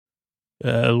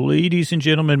Ladies and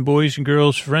gentlemen, boys and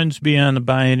girls, friends beyond the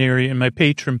binary, and my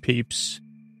patron peeps.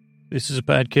 This is a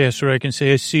podcast where I can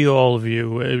say I see all of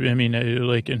you.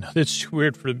 And that's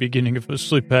weird for the beginning of a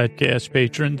sleep podcast,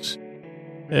 patrons.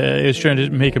 I was trying to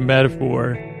make a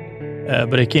metaphor,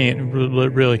 but I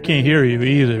really can't hear you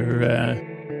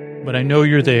either. But I know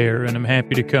you're there, and I'm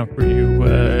happy to comfort you.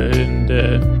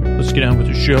 Let's get on with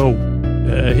the show.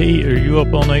 Hey, are you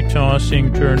up all night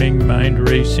tossing, turning, mind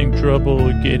racing,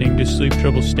 trouble getting to sleep,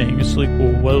 trouble staying asleep?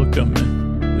 Well, welcome.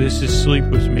 This is Sleep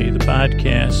With Me, the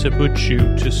podcast that puts you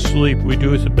to sleep. We do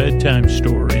it with a bedtime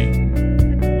story.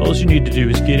 All you need to do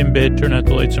is get in bed, turn out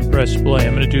the lights, and press play.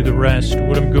 I'm going to do the rest.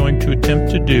 What I'm going to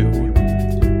attempt to do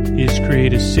is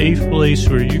create a safe place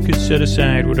where you can set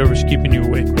aside whatever's keeping you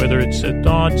awake, whether it's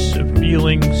thoughts,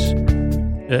 feelings,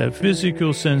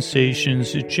 physical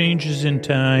sensations, changes in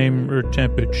time or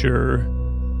temperature,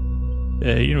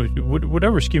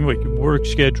 whatever's keeping you awake, work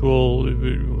schedule,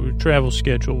 travel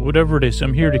schedule, whatever it is.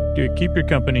 I'm here to keep your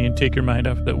company and take your mind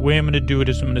off. The way I'm going to do it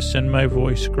is I'm going to send my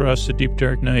voice across the deep,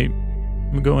 dark night.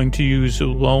 I'm going to use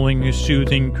lulling,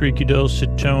 soothing, creaky,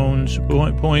 dulcet tones,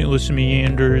 pointless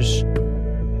meanders,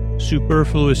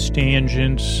 superfluous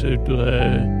tangents,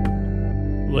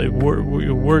 like word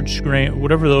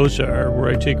whatever those are, where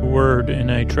I take a word and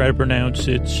I try to pronounce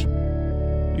it.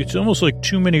 It's almost like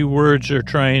too many words or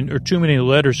too many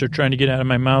letters are trying to get out of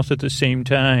my mouth at the same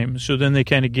time. So then they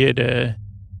kind of get,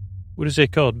 what is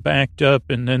it called, backed up,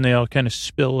 and then they all kind of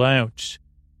spill out.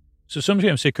 So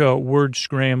sometimes they call it word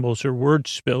scrambles or word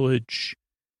spillage.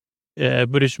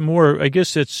 But it's more, I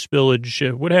guess that's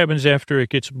spillage. What happens after it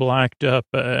gets blocked up?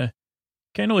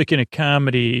 Kind of like in a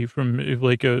comedy from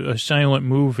like a silent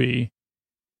movie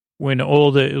when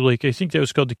all I think that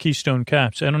was called the Keystone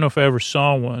Cops. I don't know if I ever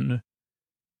saw one,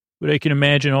 but I can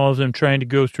imagine all of them trying to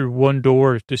go through one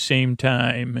door at the same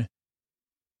time.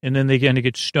 And then they kind of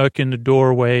get stuck in the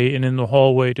doorway and in the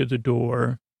hallway to the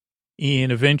door.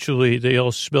 And eventually they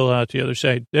all spill out the other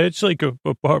side. That's like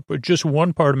just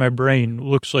one part of my brain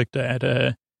looks like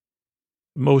that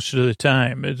most of the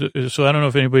time. So I don't know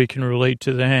if anybody can relate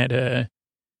to that.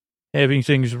 Having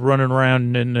things running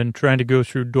around and then trying to go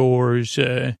through doors,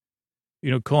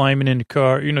 climbing into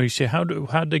car. You say,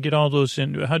 how'd they get all those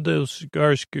in? How'd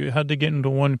they get into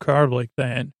one car like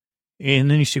that? And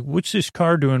then you say, what's this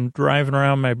car doing driving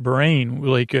around my brain,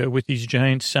 with these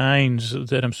giant signs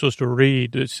that I'm supposed to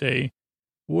read that say,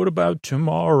 what about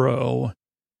tomorrow?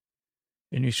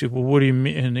 And you say, well, what do you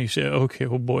mean? And they say, okay,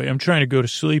 well, boy, I'm trying to go to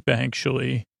sleep,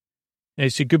 actually. And I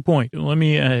say, good point. Let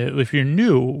me, if you're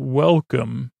new,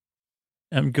 welcome.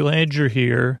 I'm glad you're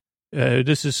here.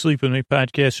 This is Sleep With Me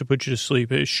podcast to put you to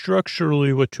sleep.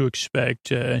 Structurally, what to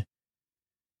expect,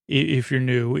 if you're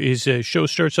new, is a show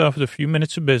starts off with a few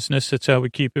minutes of business. That's how we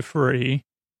keep it free.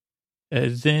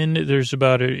 Then there's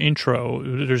about an intro.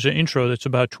 There's an intro that's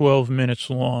about 12 minutes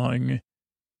long.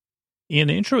 And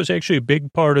the intro is actually a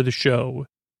big part of the show.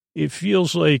 It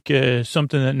feels like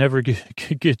something that never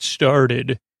gets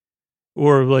started,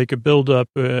 or like a build-up,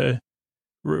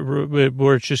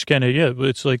 where it's just kind of,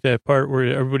 it's like that part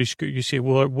where you say,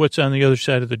 well, what's on the other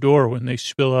side of the door when they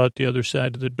spill out the other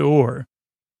side of the door?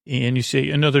 And you say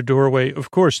another doorway.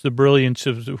 Of course, the brilliance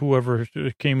of whoever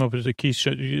came up with the key,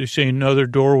 you say another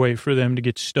doorway for them to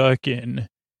get stuck in.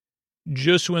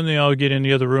 Just when they all get in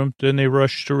the other room, then they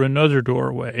rush through another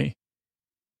doorway.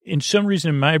 In some reason,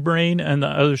 in my brain, on the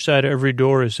other side of every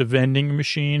door is a vending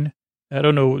machine. I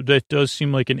don't know. That does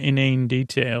seem like an inane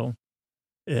detail.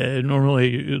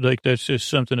 Normally, that's just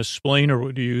something a splainer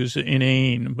would use,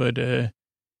 inane, but I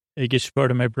guess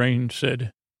part of my brain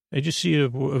said, I just see a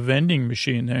vending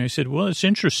machine there. I said, well, it's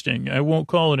interesting. I won't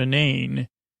call it inane,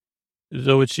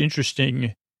 though it's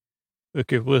interesting.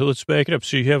 Okay, well, let's back it up.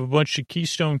 So you have a bunch of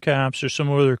Keystone Cops or some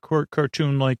other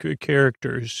cartoon-like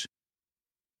characters.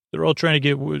 They're all trying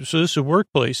to so this is a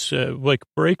workplace, like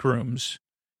break rooms.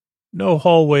 No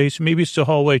hallways. Maybe it's the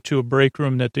hallway to a break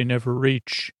room that they never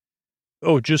reach.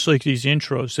 Oh, just like these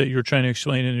intros that you're trying to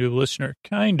explain to the listener.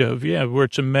 Kind of, yeah, where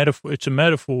it's a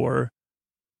metaphor,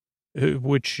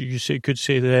 which you could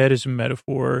say that is a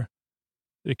metaphor.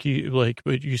 But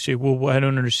you say, well, I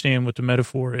don't understand what the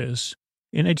metaphor is.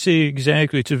 And I'd say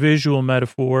exactly, it's a visual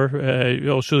metaphor.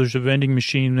 Also, there's a vending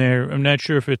machine there. I'm not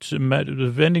sure if it's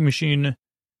the vending machine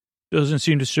doesn't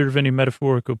seem to serve any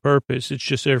metaphorical purpose. It's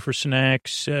just there for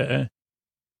snacks, or,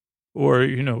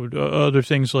 other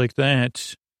things like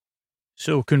that.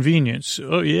 So convenience.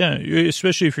 Oh, yeah.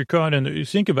 Especially if you're caught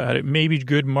think about it, maybe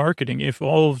good marketing. If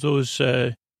all of those,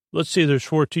 let's say there's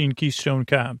 14 Keystone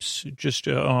Cops, just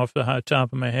off the hot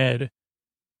top of my head.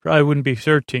 Probably wouldn't be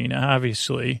 13,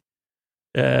 obviously.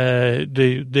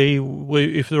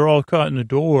 if they're all caught in the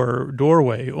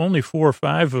doorway, only 4 or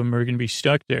 5 of them are going to be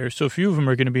stuck there. So a few of them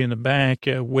are going to be in the back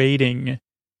waiting.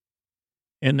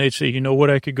 And they'd say, you know what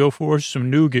I could go for? Some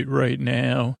nougat right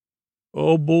now.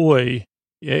 Oh, boy.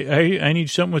 I need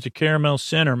something with a caramel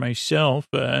center myself.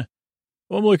 I'm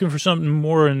looking for something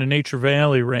more in the Nature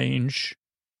Valley range.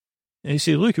 And they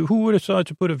say, look, who would have thought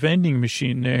to put a vending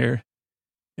machine there?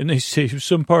 And they say,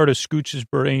 some part of Scooch's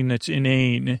brain that's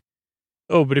inane.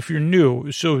 Oh, but if you're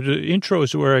new, so the intro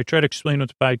is where I try to explain what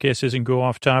the podcast is and go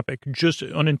off topic. Just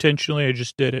unintentionally, I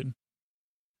just did it.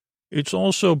 It's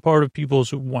also part of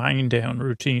people's wind down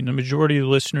routine. The majority of the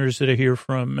listeners that I hear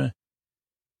from,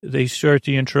 they start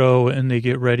the intro and they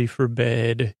get ready for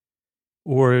bed,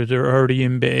 or they're already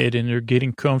in bed and they're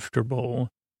getting comfortable,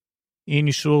 and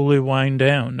you slowly wind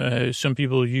down. Some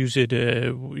people use it,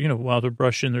 while they're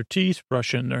brushing their teeth,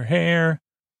 brushing their hair,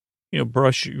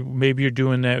 maybe you're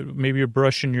doing that. Maybe you're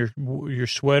brushing your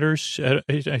sweaters.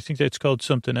 I think that's called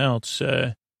something else.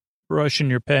 Brushing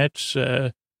your pets,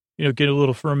 get a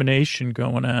little fermentation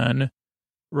going on.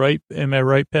 Right? Am I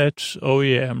right, pets? Oh,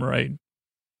 yeah, I'm right.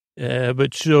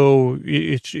 But so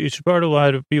it's part of a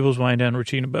lot of people's wind down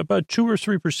routine. About 2 or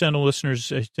 3% of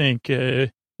listeners, I think,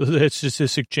 that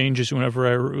statistic changes whenever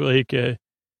I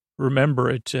remember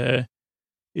it.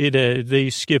 They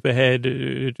skip ahead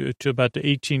to about the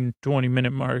 18,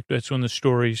 20-minute mark. That's when the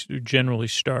stories generally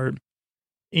start.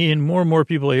 And more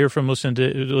people I hear from listen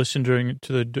to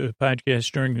the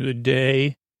podcast during the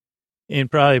day, and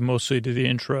probably mostly to the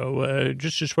intro,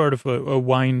 just as part of a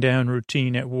wind down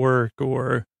routine at work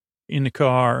or in the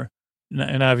car.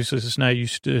 And obviously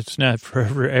it's not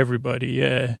for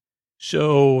everybody.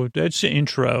 So that's the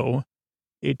intro.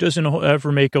 It doesn't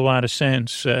ever make a lot of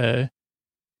sense.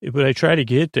 But I try to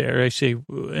get there. I say,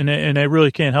 and I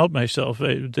really can't help myself.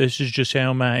 This is just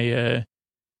how my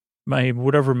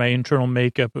internal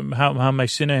makeup, how my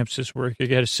synapses work. I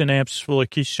got a synapse full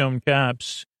of Keystone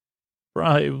Cops,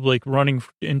 probably like running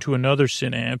into another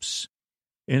synapse.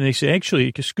 And they say,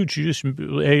 actually,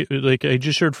 Scooch, I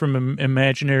just heard from an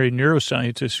imaginary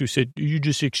neuroscientist who said, you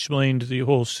just explained the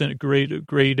whole great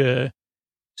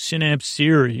synapse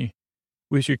theory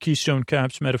with your Keystone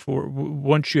Cops metaphor.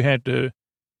 Once you had the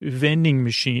vending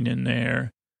machine in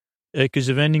there, because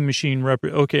the vending machine,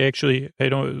 actually,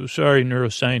 sorry,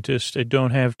 neuroscientist, I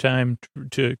don't have time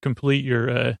to complete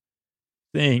your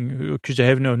thing because I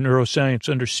have no neuroscience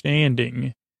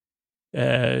understanding.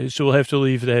 So we'll have to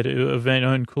leave that event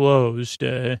unclosed.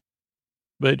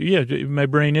 But yeah, my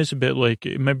brain is a bit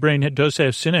my brain does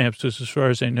have synapses as far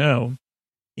as I know.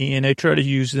 And I try to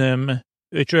use them.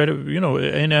 I try to,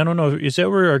 and I don't know, is there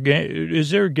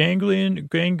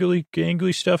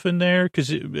gangly stuff in there?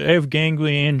 Because I have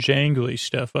gangly and jangly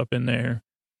stuff up in there.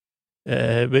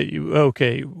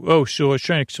 Okay. Oh, so I was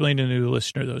trying to explain to the new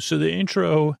listener, though. So the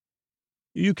intro,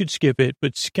 you could skip it,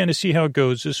 but kind of see how it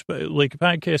goes. This, a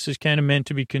podcast is kind of meant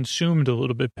to be consumed a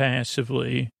little bit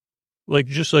passively.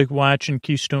 Just like watching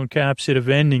Keystone Cops hit a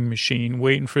vending machine,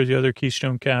 waiting for the other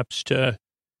Keystone Cops to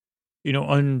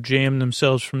unjam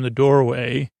themselves from the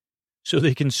doorway so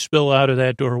they can spill out of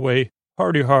that doorway,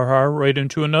 hardy har, right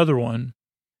into another one.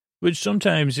 But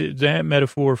sometimes that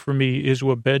metaphor for me is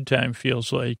what bedtime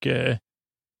feels like. I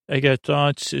got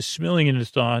thoughts spilling into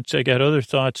thoughts. I got other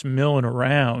thoughts milling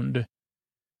around.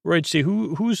 Right, say,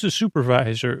 who's the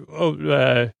supervisor?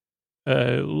 Oh,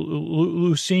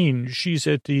 Lucine. She's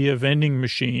at the vending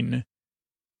machine.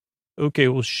 Okay,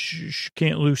 well,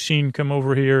 can't Lucine come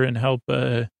over here and help,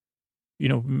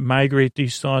 migrate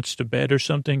these thoughts to bed or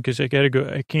something? Because I got to go.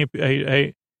 I can't,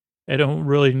 I don't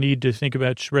really need to think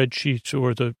about spreadsheets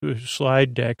or the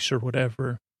slide decks or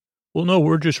whatever. Well, no,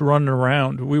 we're just running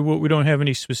around. We don't have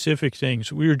any specific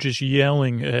things. We were just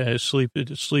yelling, sleep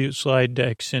slide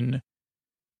decks. And,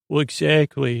 well,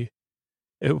 exactly.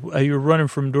 You're running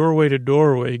from doorway to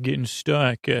doorway, getting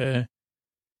stuck, and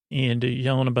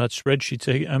yelling about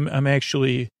spreadsheets. I'm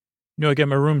actually, I got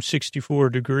my room 64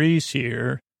 degrees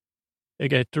here. I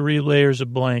got 3 layers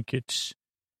of blankets.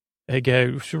 I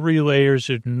got 3 layers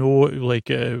of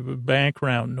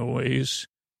background noise.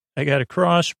 I got a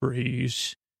cross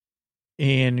breeze.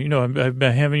 And,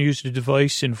 I haven't used a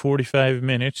device in 45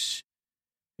 minutes.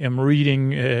 I'm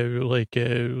reading,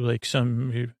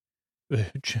 some,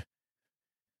 right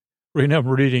now I'm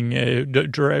reading,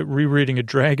 rereading a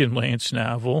Dragonlance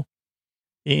novel.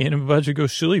 And I'm about to go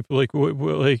sleep.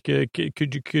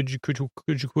 Could you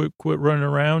quit running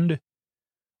around?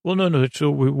 Well, no, that's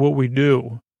what we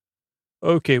do.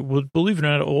 Okay, well, believe it or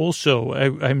not, also,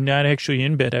 I'm not actually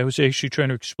in bed. I was actually trying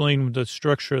to explain the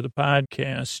structure of the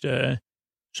podcast.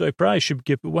 So I probably should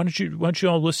get, why don't you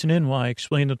all listen in while I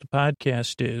explain what the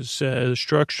podcast is,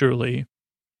 structurally.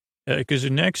 Because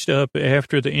next up,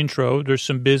 after the intro, there's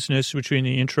some business between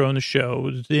the intro and the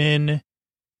show. Then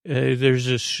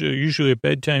there's usually a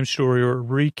bedtime story or a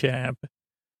recap.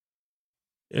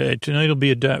 Tonight will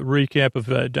be a recap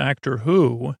of Doctor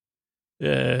Who,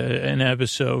 an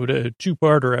episode, a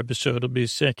two-parter episode. It'll be the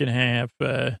second half.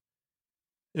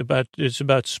 It's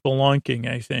about spelunking,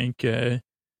 I think.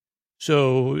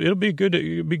 So it'll be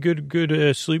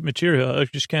good sleep material. I'll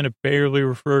just kind of barely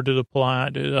refer to the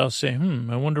plot. I'll say,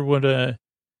 I wonder what is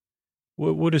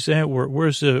that word?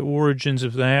 Where's the origins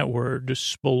of that word?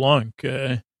 Just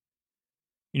spelunk.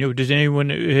 Does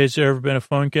anyone, has there ever been a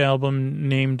funk album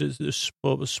named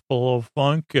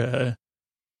Spelfunk?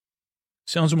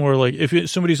 Sounds more like,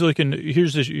 somebody's looking,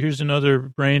 here's another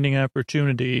branding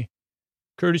opportunity,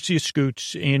 courtesy of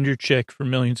Scoots and your check for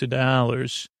millions of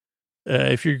dollars.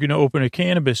 If you're going to open a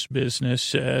cannabis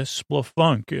business,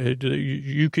 Splafunk,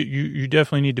 you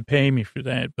definitely need to pay me for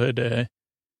that. But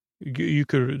you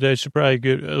could, that's probably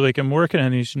good. Like, I'm working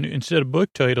on these instead of book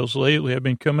titles lately. I've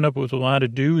been coming up with a lot of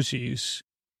doozies.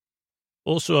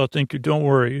 Also, don't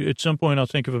worry. At some point, I'll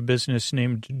think of a business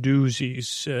named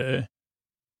Doozies.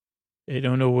 I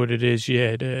don't know what it is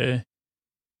yet.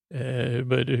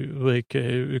 But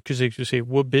because they just say,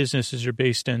 what businesses are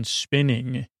based on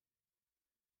spinning?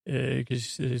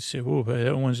 Because they say,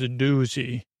 that one's a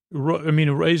doozy.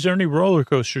 Is there any roller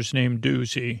coasters named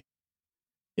Doozy?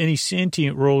 Any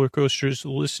sentient roller coasters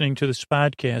listening to this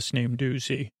podcast named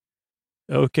Doozy?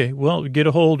 Okay, well, get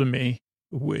a hold of me.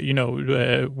 When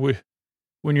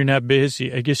you're not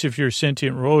busy. I guess if you're a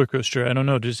sentient roller coaster, I don't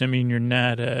know. Does that mean you're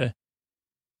not?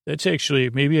 That's actually,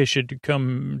 maybe I should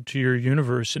come to your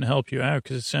universe and help you out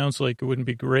because it sounds like it wouldn't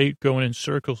be great going in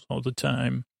circles all the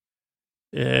time.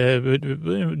 But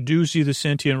Doozy the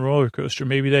sentient roller coaster,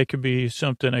 maybe that could be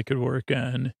something I could work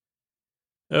on.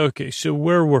 Okay, so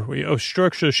where were we? Oh,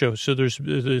 structure of the show. So there's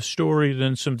the story,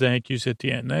 then some thank yous at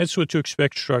the end. That's what to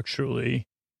expect structurally.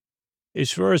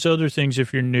 As far as other things,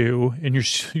 if you're new and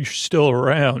you're still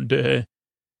around,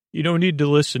 you don't need to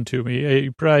listen to me.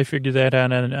 You probably figure that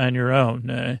out on your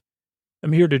own.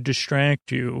 I'm here to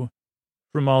distract you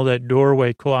from all that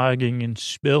doorway clogging and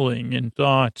spilling and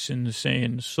thoughts and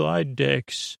saying slide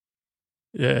decks.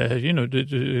 I'm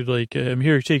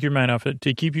here to take your mind off it,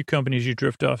 to keep you company as you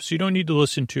drift off. So you don't need to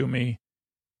listen to me.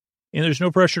 And there's no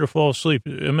pressure to fall asleep.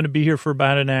 I'm going to be here for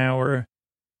about an hour.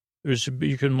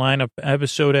 You can line up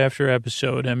episode after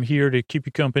episode. I'm here to keep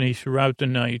you company throughout the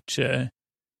night.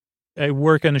 I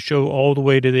work on the show all the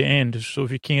way to the end. So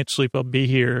if you can't sleep, I'll be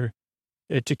here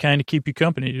to kind of keep you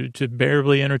company, to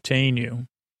barely entertain you.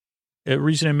 The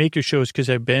reason I make a show is because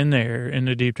I've been there in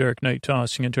the deep, dark night,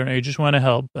 tossing and turning. I just want to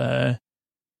help. And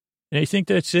I think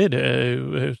that's it.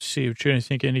 Let's see. I'm trying to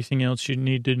think anything else you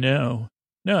need to know.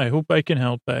 No, I hope I can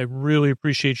help. I really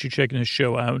appreciate you checking the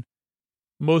show out.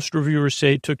 Most reviewers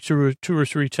say it took two or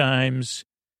three times.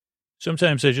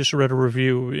 Sometimes I just read a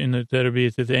review that'll be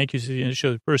at the thank yous at the end of the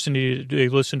show. The person they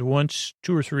listened once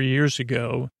 2 or 3 years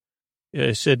ago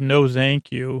said no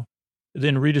thank you,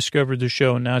 then rediscovered the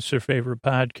show, and now it's their favorite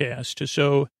podcast.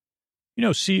 So,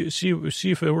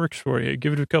 see if it works for you.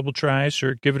 Give it a couple tries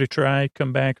or give it a try.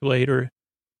 Come back later.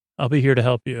 I'll be here to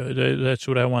help you. That's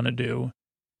what I want to do.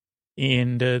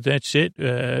 And that's it.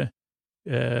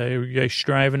 I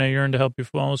strive and I yearn to help you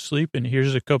fall asleep. And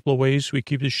here's a couple of ways we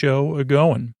keep the show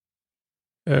going.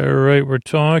 All right, we're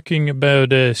talking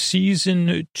about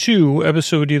season 2,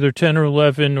 episode either 10 or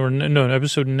 11, or no,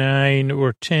 episode 9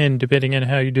 or 10, depending on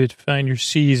how you define your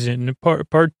season.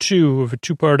 Part 2 of a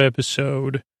 2-part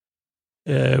episode,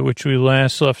 which we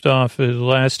last left off at the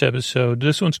last episode.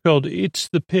 This one's called It's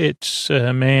the Pits,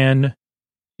 man.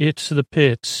 It's the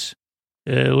Pits.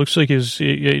 It looks like I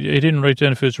didn't write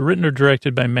down if it was written or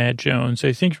directed by Matt Jones.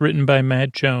 I think written by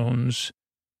Matt Jones.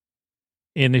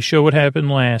 And they show what happened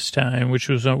last time, which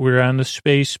was we were on the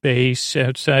space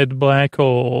outside the black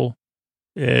hole.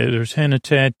 There's henna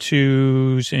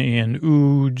tattoos and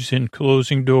oods and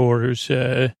closing doors.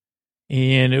 And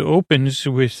it opens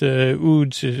with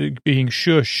oods being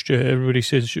shushed. Everybody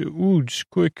says, oods,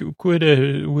 quit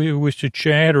with the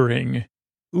chattering.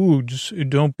 Oods,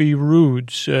 don't be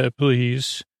rudes,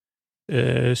 please.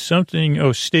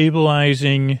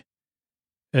 Stabilizing.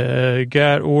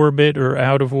 Got orbit or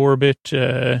out of orbit.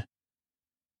 So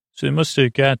they must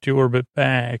have got the orbit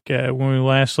back. When we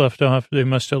last left off, they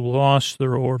must have lost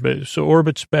their orbit. So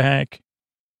orbit's back.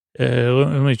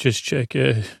 Let me just check.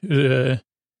 They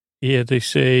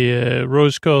say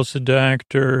Rose calls the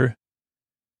doctor.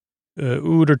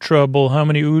 Ood or trouble. How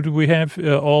many ood do we have?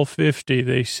 All 50,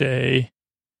 they say.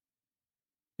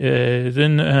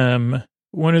 Then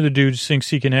one of the dudes thinks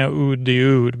he can out-ood the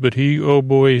ood, but oh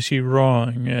boy, is he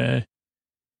wrong.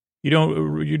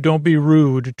 You don't be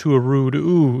rude to a rude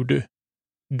ood,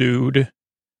 dude.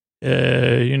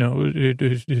 I don't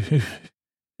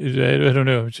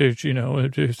know.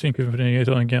 Think of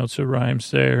anything else that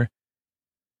rhymes there.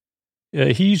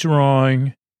 He's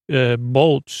wrong.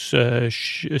 Bolts,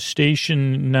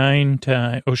 station 9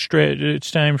 time.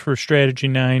 It's time for strategy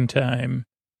 9 time.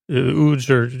 The oods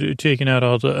are taking out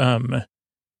all the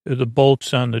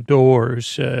bolts on the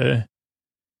doors.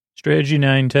 Strategy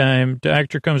 9 time.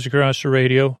 Doctor comes across the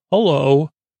radio. Hello.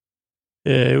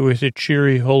 With a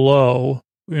cheery hello.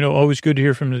 Always good to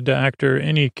hear from the doctor.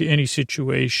 Any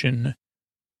situation.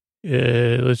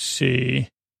 Let's see.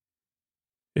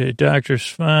 Doctor's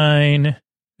fine.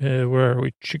 Where are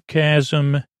we?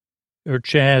 Chasm.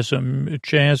 Tried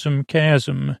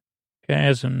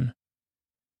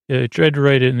to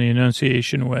write it in the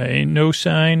enunciation way. No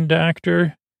sign,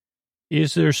 doctor?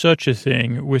 Is there such a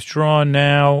thing? Withdraw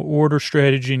now. Order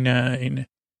strategy 9.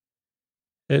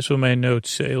 That's what my notes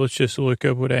say. Let's just look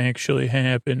up what actually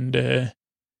happened.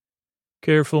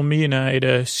 Careful, me and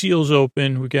Ida. Seals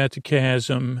open. We got the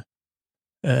chasm.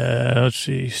 Let's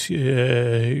see.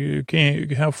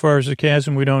 How far is the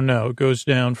chasm? We don't know. It goes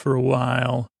down for a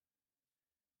while.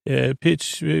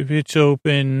 Pit's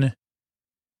open.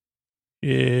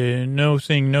 No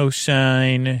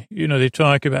sign. They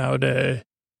talk about, they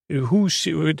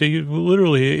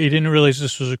literally, he didn't realize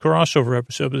this was a crossover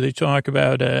episode, but they talk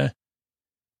about, the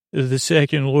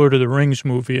second Lord of the Rings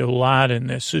movie a lot in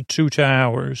this, Two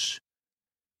Towers.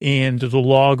 And the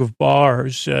log of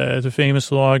bars, the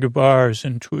famous log of bars,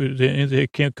 and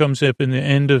it comes up in the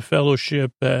end of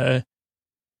Fellowship. The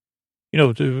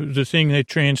thing they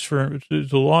transfer,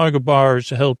 the log of bars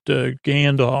helped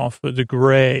Gandalf, the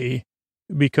Grey,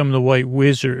 become the White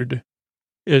Wizard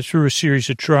through a series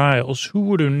of trials. Who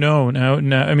would have known?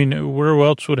 Where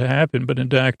else would it happen but in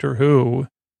Doctor Who?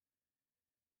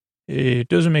 It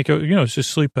doesn't make it's a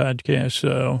sleep podcast,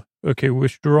 so. Okay,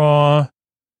 withdraw.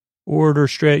 Order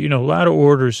a lot of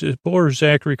orders. Poor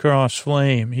Zachary Cross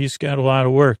Flame. He's got a lot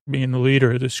of work being the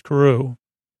leader of this crew.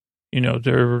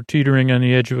 They're teetering on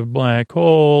the edge of a black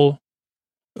hole.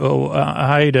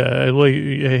 Ida.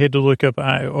 I had to look up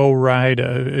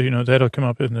Rida. That'll come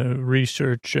up in the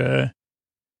research.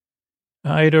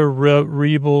 Ida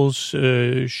rebels,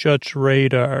 shuts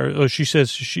radar. Oh, she says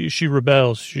she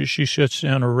rebels. She shuts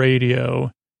down a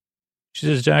radio. She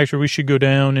says, Doctor, we should go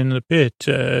down in the pit.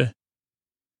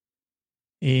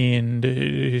 And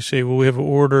they say, well, we have an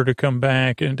order to come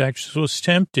back. And the doctor says, well, it's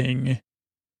tempting. And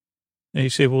they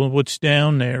say, well, what's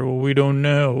down there? Well, we don't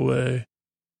know.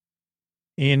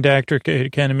 And doctor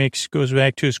kind of goes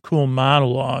back to his cool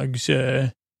monologues.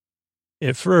 At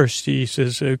first, he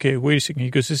says, okay, wait a second. He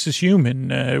goes, this is human.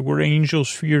 We're angels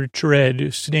fear to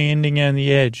tread, standing on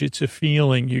the edge. It's a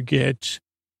feeling you get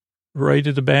right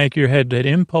at the back of your head. That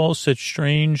impulse, that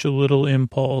strange little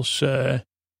impulse, that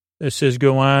says,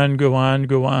 go on, go on,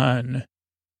 go on.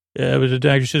 But the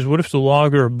doctor says, what if the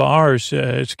logger of bars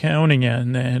is counting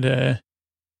on that?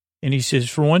 And he says,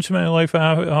 for once in my life,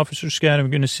 Officer Scott, I'm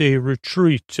going to say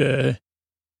retreat.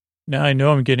 Now I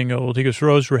know I'm getting old. He goes,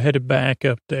 Rose, we're headed back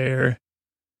up there.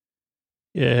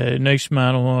 Nice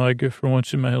monologue for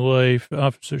once in my life.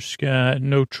 Officer Scott,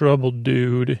 no trouble,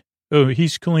 dude. Oh,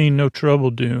 he's clean, no trouble,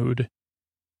 dude.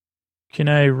 Can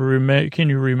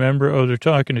you remember? Oh, they're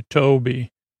talking to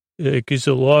Toby. Because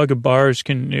the log of bars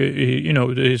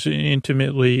is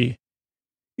intimately,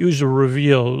 it was a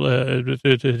reveal.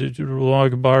 The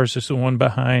log of bars is the one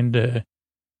behind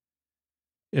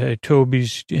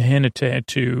Toby's henna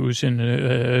tattoos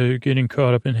and getting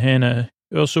caught up in henna.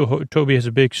 Also, Toby has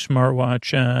a big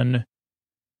smartwatch on.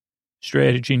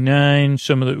 Strategy 9,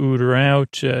 some of the ood are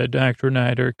out. Doctor and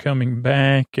I are coming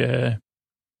back.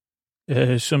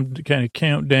 Some kind of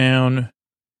countdown.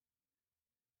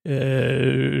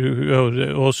 The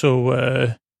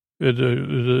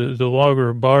logger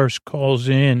of bars calls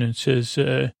in and says,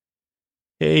 hey,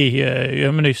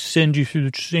 I'm going to send you through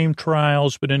the same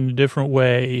trials, but in a different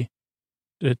way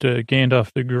that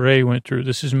Gandalf the Grey went through.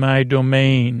 This is my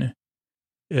domain.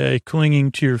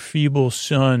 Clinging to your feeble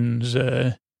sons,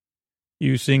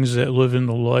 you things that live in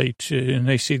the light. And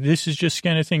they say, this is just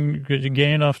kind of thing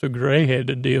Gandalf the Grey had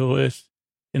to deal with.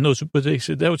 But they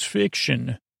said that was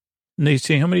fiction. And they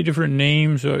say, how many different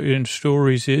names and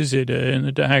stories is it? And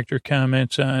the doctor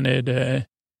comments on it.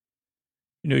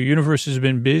 Universe has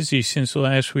been busy since the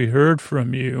last we heard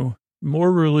from you.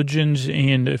 More religions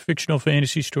and fictional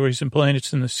fantasy stories and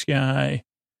planets in the sky.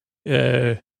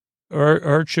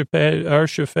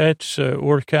 Archifet's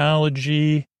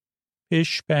orcology,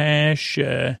 Pish Pash,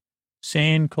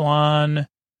 San Clon,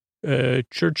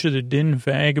 Church of the Din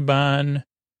Vagabond.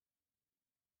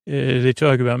 They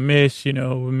talk about myth,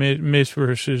 myth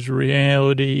versus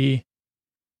reality.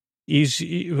 He's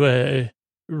really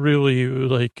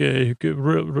like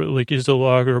is the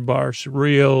Lager Bars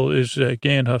real? Is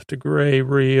Gandalf the Grey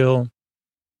real?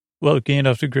 Well,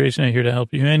 Gandalf the Grey's not here to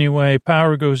help you anyway.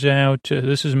 Power goes out.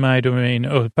 This is my domain.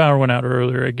 Oh, the power went out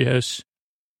earlier, I guess.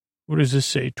 What does this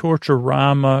say?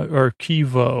 Torturama or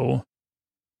Kivo.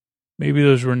 Maybe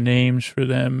those were names for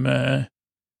them.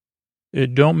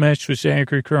 Don't mess with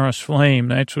Zachary Cross Flame.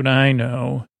 That's what I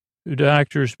know. The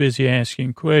doctor's busy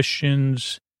asking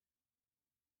questions.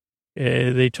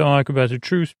 They talk about the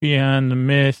truth beyond the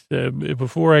myth.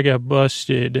 Before I got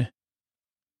busted,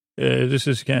 this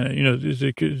is kind of,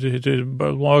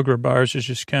 the Lager Bars is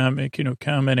just commenting on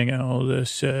all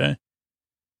this,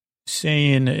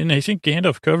 saying, and I think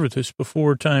Gandalf covered this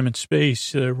before Time and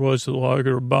Space, there was the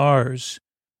Lager Bars,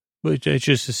 but that's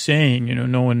just a saying,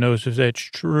 no one knows if that's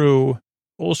true.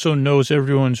 Also knows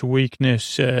everyone's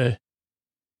weakness,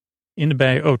 in the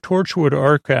back. Oh, Torchwood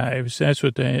Archives. That's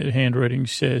what the handwriting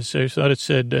says. I thought it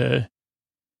said,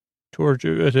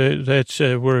 that's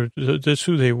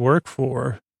who they work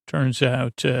for. Turns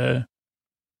out,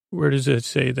 where does it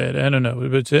say that? I don't know.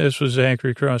 But that's what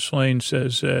Zachary Cross Lane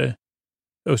says.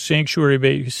 Sanctuary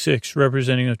Base 6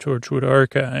 representing the Torchwood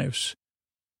Archives.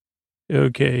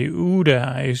 Okay, Ood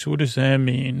Eyes. What does that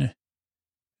mean?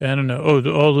 I don't know. Oh,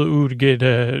 all the Ood get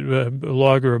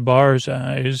Lager Bar's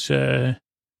eyes.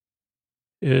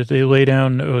 They lay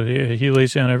down, he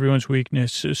lays down everyone's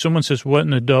weakness. Someone says, what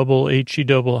in the double, HE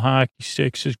double hockey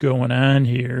sticks is going on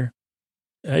here?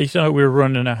 I thought we were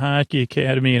running a hockey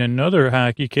academy and another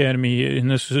hockey academy,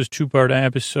 and this is a two-part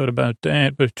episode about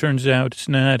that, but it turns out it's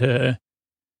not.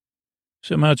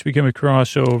 Somehow it's become a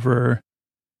crossover.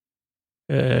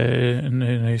 And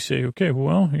then they say, okay,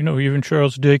 well, even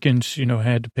Charles Dickens,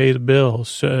 had to pay the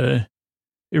bills.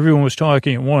 Everyone was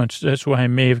talking at once. That's why I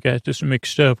may have got this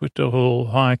mixed up with the whole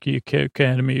hockey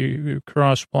academy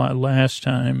cross plot last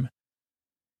time.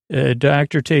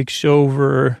 Doctor takes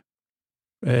over.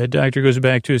 Doctor goes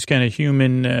back to his kind of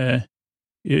human,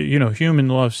 human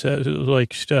love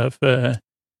like stuff.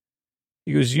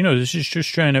 He goes, this is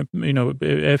just trying to,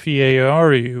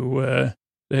 FEAR you.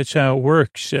 That's how it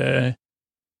works.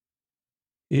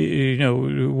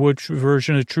 Which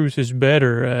version of the truth is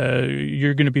better?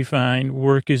 You're going to be fine.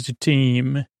 Work as a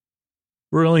team.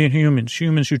 Brilliant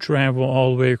humans who travel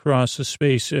all the way across the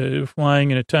space,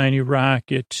 flying in a tiny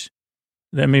rocket.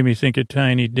 That made me think of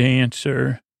Tiny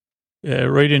Dancer.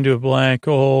 Right into a black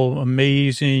hole.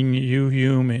 Amazing, you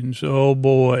humans. Oh,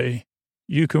 boy.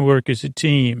 You can work as a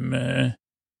team.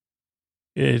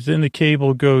 Then the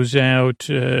cable goes out.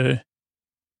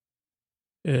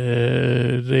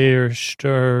 They're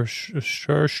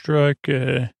starstruck.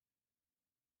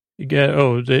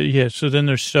 So then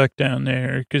they're stuck down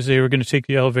there because they were going to take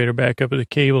the elevator back up, but the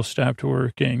cable stopped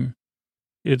working.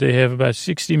 They have about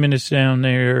 60 minutes down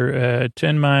there,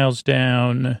 10 miles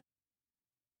down.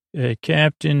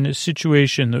 Captain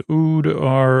situation, the Ood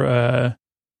are,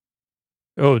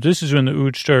 this is when the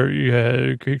Ood start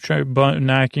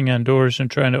knocking on doors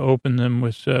and trying to open them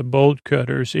with bolt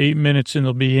cutters. 8 minutes and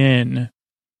they'll be in.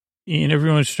 And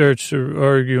everyone starts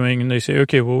arguing, and they say,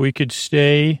 okay, well, we could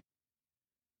stay,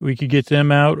 we could get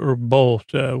them out, or both.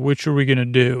 Which are we going to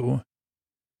do?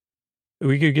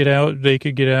 We could get out, they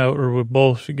could get out, or we'll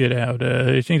both get out.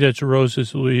 I think that's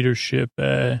Rose's leadership.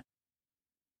 And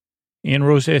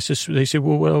Rose asks, they say,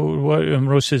 well, what?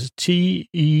 Rose says,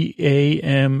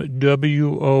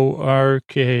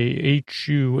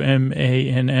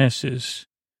 TEAMWORKHUMANS.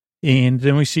 And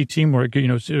then we see teamwork,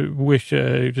 which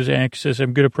Zach says,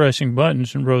 I'm good at pressing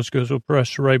buttons. And Rose goes, well,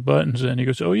 press the right buttons. And he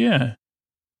goes, oh, yeah.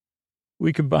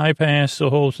 We could bypass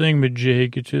the whole thing with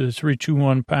Jake to the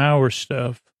 3-2-1 power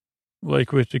stuff,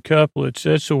 like with the couplets.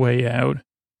 That's the way out.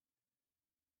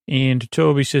 And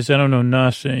Toby says, I don't know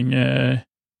nothing.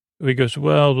 He goes,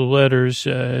 well, the letters.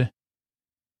 Then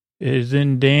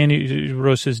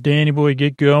Rose says, Danny boy,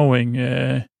 get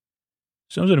going.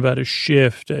 Something about a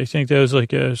shift. I think that was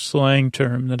like a slang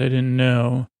term that I didn't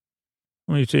know.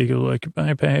 Let me take a look.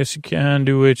 Bypass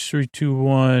conduits,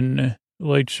 3-2-1.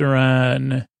 Lights are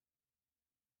on.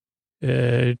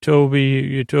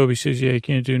 Toby says, yeah, I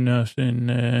can't do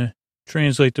nothing.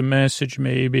 Translate the message,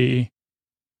 maybe.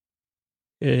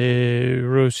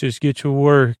 Rose says, get to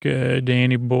work,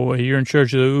 Danny boy. You're in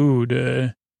charge of the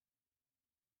Ood.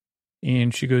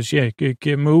 And she goes, yeah,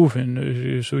 get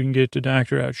moving so we can get the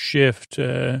doctor out shift.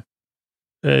 Then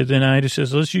Ida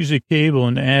says, let's use a cable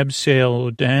and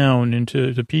abseil down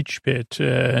into the peach pit.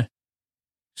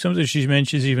 something she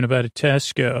mentions even about a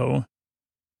Tesco.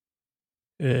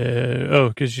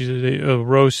 Because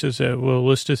Rose says that, well,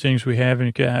 list of things we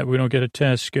haven't got. We don't get a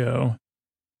Tesco.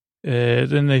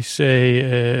 Then they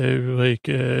say,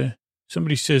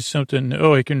 somebody says something,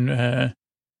 I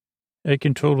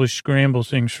can totally scramble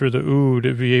things for the OOD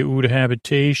via OOD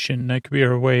habitation. That could be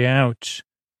our way out.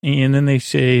 And then they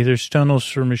say there's tunnels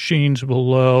for machines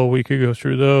below. We could go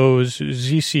through those.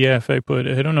 ZCF, I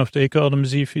don't know if they called them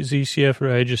ZCF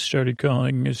or I just started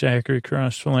calling Zachary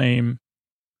Cross Flame.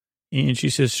 And she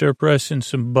says, start pressing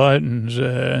some buttons.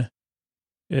 Then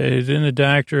the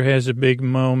doctor has a big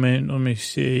moment. Let me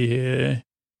see.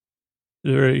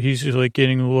 He's like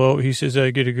getting low. He says, I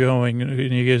get it going. And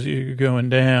he goes, you're going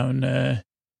down. And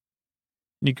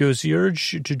he goes, the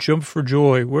urge to jump for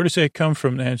joy. Where does that come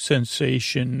from, that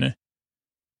sensation?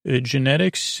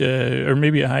 Genetics? Or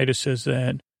maybe Ida says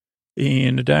that.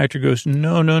 And the doctor goes,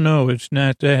 no, it's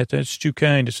not that. That's too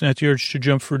kind. It's not the urge to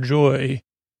jump for joy.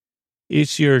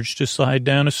 It's the urge to slide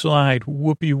down a slide.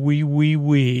 Whoopee wee wee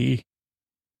wee.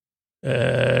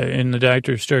 And the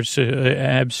doctor starts to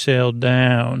abseil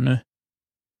down.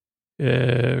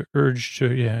 The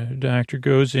doctor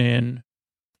goes in.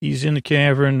 He's in the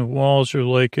cavern. The walls are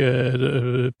like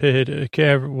the pit.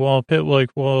 Pit-like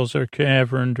walls are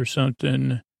caverned or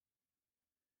something.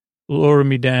 Lower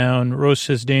me down. Rose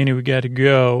says, Danny, we got to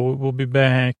go. We'll be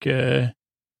back. Then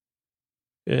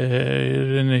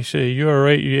they say, you all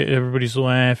right? Yeah, everybody's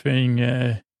laughing.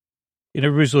 And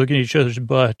everybody's looking at each other's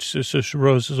butts. So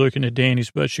Rose is looking at Danny's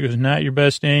butt. She goes, not your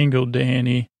best angle,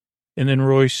 Danny. And then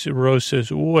Rose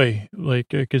says, oi,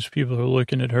 because people are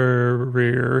looking at her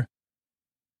rear.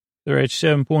 They're at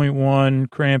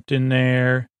 7.1, cramped in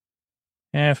there.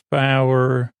 Half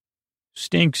power.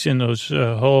 Stinks in those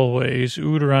hallways.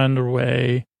 OOD are on their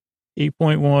way.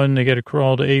 8.1, they got to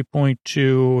crawl to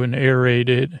 8.2 and aerate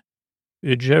it.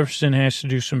 Jefferson has to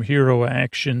do some hero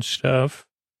action stuff.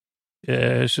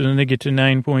 So then they get to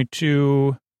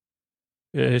 9.2,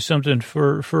 something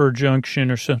for Junction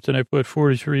or something. I put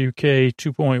 43K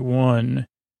 2.1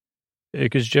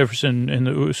 because Jefferson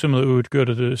and some of the OOD go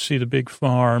to see the big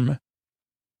farm.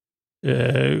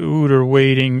 OOD are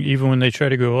waiting even when they try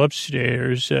to go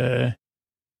upstairs.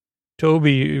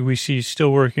 Toby, we see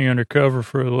still working undercover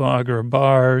for a logger of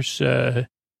bars.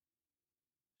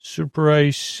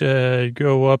 Surprise,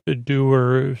 go up and do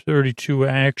her 32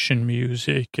 action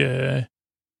music. I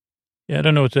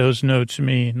don't know what those notes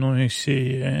mean. Let me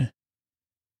see.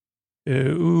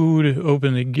 OOD,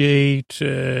 open the gate,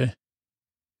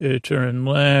 turn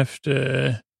left.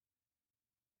 This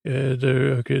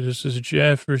is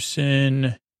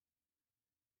Jefferson.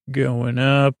 Going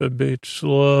up a bit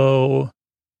slow.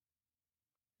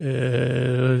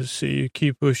 Let's see,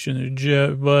 keep pushing the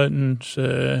jet buttons.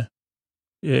 So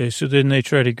then they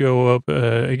try to go up,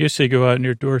 I guess they go out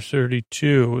near door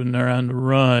 32 and they're on the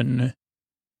run.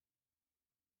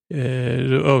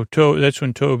 That's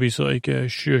when Toby's like,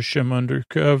 shush, I'm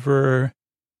undercover.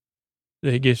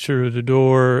 They get through the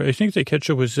door. I think they catch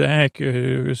up with Zach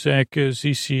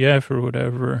ZCF or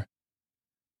whatever.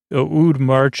 OOD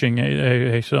marching,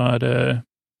 I thought,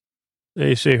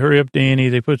 they say, hurry up, Danny.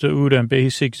 They put the OOD on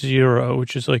basic 0,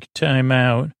 which is like a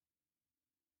timeout.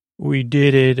 We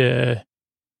did it,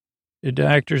 the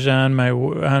doctor's on my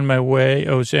way.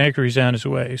 Oh, Zachary's on his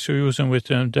way. So he wasn't with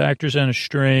them. Doctor's on a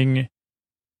string.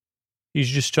 He's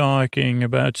just talking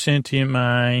about sentient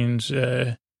minds.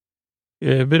 A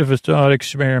bit of a thought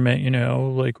experiment,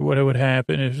 like what would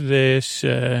happen if this,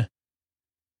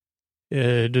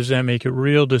 does that make it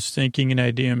real? Does thinking an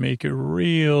idea make it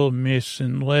real? Myths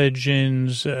and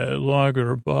legends,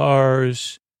 logger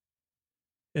bars,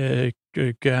 Khalid,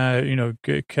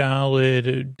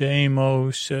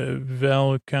 Deimos,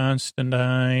 Vel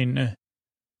Constantine,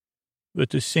 but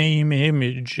the same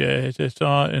image, the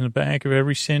thought in the back of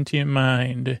every sentient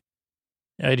mind.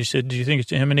 I just said, do you think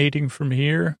it's emanating from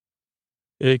here?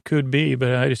 It could be,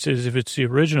 but I just said, if it's the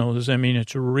original, does that mean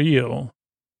it's real?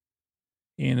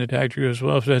 And the doctor goes,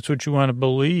 well, if that's what you want to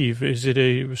believe, is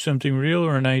it something real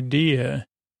or an idea?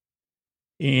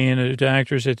 And the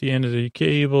doctor's at the end of the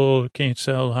cable, can't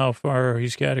tell how far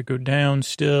he's got to go down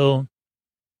still.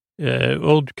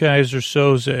 Old Kaiser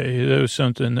Soze, that was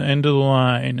something, the end of the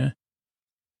line.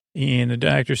 And the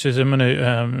doctor says, I'm going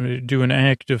to do an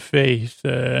act of faith.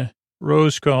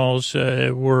 Rose calls,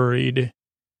 worried.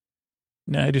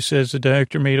 Nida says the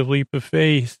doctor made a leap of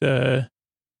faith. First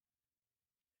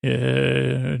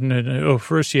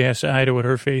he asks Ida what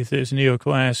her faith is,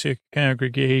 neoclassic,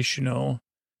 congregational.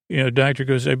 Doctor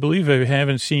goes, I believe I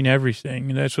haven't seen everything.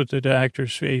 And that's what the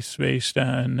doctor's faith is based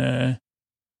on. The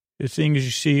things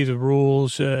you see, the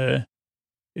rules.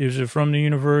 Is it from the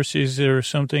universe? Is there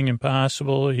something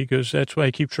impossible? He goes, that's why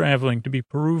I keep traveling, to be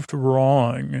proved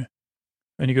wrong.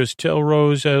 And he goes, tell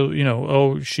Rose,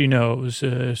 she knows.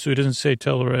 So he doesn't say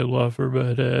tell her I love her,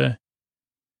 but,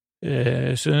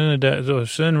 so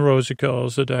then Rosa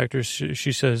calls the doctor.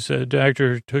 She says,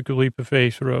 doctor took a leap of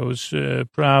faith, Rose,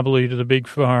 probably to the big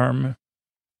farm.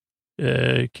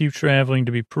 Keep traveling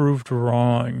to be proved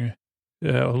wrong.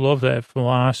 I love that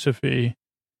philosophy.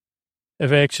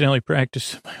 I've accidentally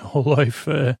practiced it my whole life.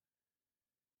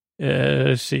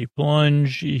 Let's see,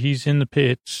 plunge, he's in the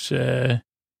pits.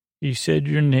 He said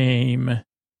your name.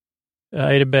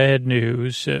 Ida, bad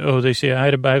news. They say,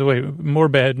 Ida, by the way, more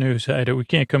bad news, Ida, we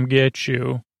can't come get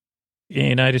you.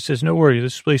 And Ida says, no worry,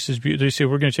 this place is beautiful. They say,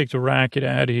 we're going to take the rocket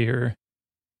out of here.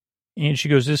 And she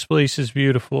goes, this place is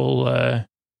beautiful. And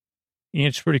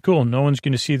it's pretty cool. No one's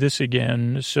going to see this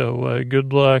again. So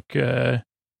good luck.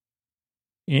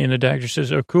 And the doctor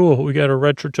says, oh, cool. We got our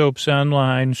retrotopes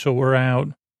online, so we're out.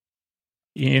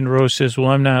 And Rose says,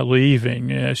 well, I'm not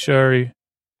leaving. Sorry,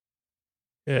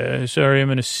 I'm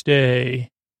going to stay.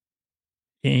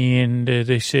 And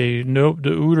they say, nope,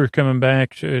 the Ooter coming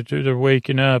back. They're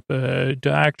waking up.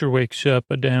 Doctor wakes up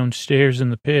downstairs in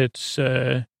the pits.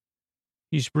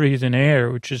 He's breathing air,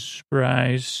 which is a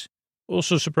surprise.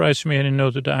 Also surprised me, I didn't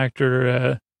know the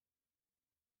doctor.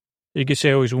 I guess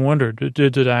I always wondered,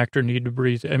 did the doctor need to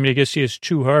breathe? I mean, I guess he has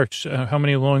two hearts. How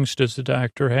many lungs does the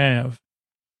doctor have?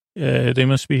 They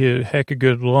must be a heck of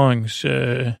good lungs.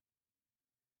 And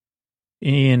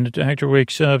the doctor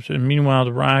wakes up, and meanwhile,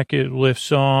 the rocket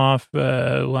lifts off.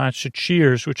 Lots of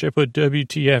cheers, which I put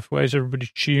WTF. Why is everybody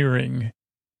cheering?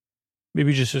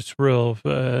 Maybe just a thrill.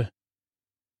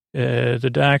 The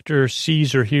doctor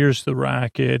sees or hears the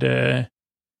rocket.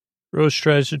 Rose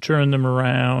tries to turn them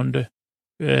around.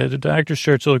 The doctor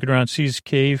starts looking around, sees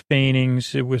cave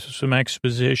paintings with some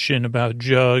exposition about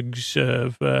jugs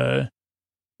of that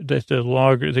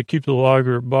keep the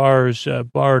logger bars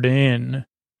barred in.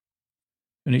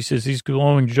 And he says, these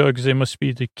glowing jugs, they must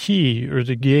be the key or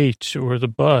the gate or the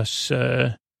bus.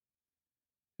 The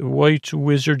White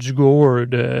Wizard's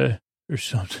Gourd or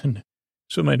something.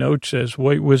 So my note says,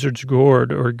 White Wizard's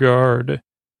Gourd or Guard.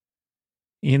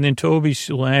 And then Toby's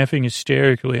laughing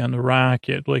hysterically on the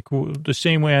rocket, like the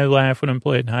same way I laugh when I'm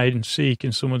playing hide and seek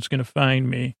and someone's going to find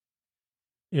me.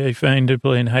 Yeah, I find it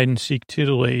playing hide and seek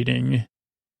titillating.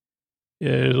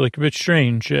 Like a bit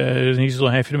strange. And he's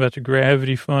laughing about the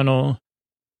gravity funnel.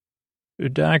 The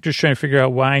doctor's trying to figure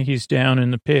out why he's down in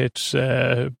the pits,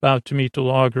 about to meet the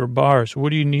logger bars.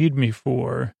 What do you need me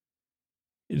for?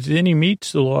 Then he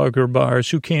meets the logger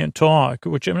bars who can't talk,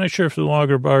 which I'm not sure if the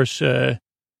logger bars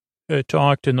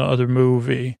talked in the other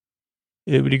movie.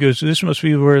 But he goes, this must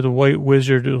be where the White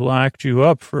Wizard locked you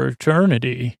up for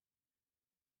eternity.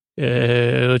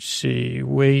 Let's see.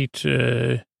 Wait.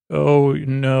 Oh,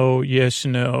 no. Yes,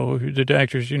 no. The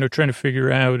doctor's, trying to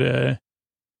figure out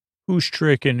who's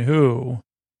tricking who.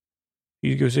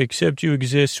 He goes, accept you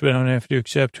exist, but I don't have to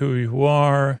accept who you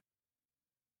are.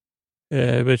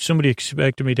 But somebody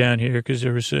expected me down here because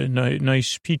there was a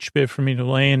nice peach pit for me to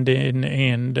land in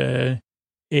and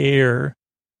air.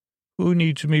 Who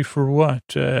needs me for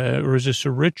what? Or is this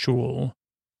a ritual?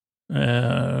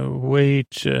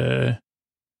 Wait. I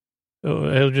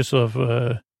just love,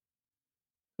 oh,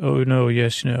 no,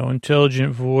 yes, no.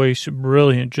 Intelligent voice,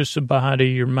 brilliant, just the body,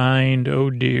 your mind, oh,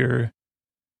 dear.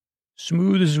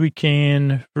 Smooth as we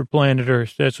can for planet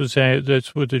Earth. That's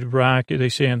what the rocket, they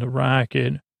say on the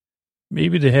rocket.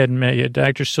 Maybe they hadn't met yet.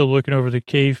 Doctor's still looking over the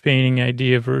cave painting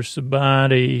idea versus the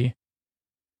body.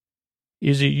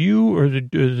 Is it you or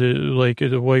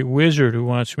the White Wizard who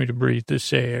wants me to breathe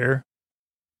this air?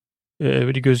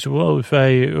 But he goes, well,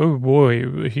 oh boy,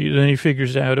 then he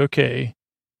figures out, okay,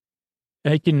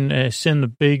 I can send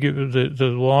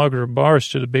the logger bars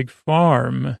to the big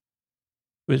farm,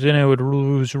 but then I would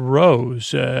lose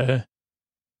Rose.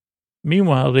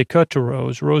 Meanwhile, they cut to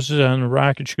Rose. Rose is on the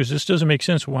rocket. She goes, this doesn't make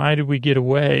sense. Why did we get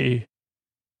away?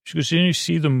 She goes, didn't you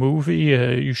see the movie,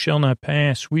 You Shall Not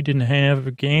Pass? We didn't have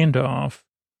Gandalf.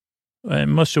 It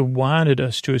must have wanted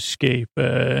us to escape.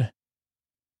 And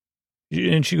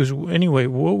she goes, anyway,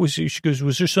 what was it? She goes,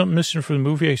 was there something missing from the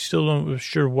movie? I still don't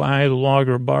sure why the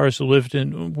logger bars lived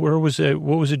in. Where was it?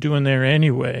 What was it doing there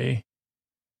anyway?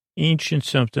 Ancient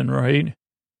something, right?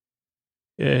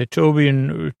 Toby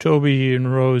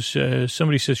and Rose,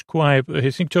 somebody says quiet.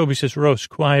 I think Toby says, Rose,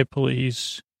 quiet,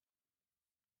 please.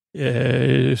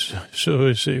 So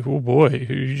I say, oh boy,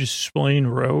 you just explain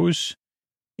Rose?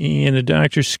 And the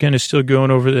doctor's kind of still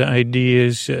going over the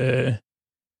ideas.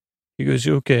 He goes,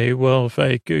 okay, well, if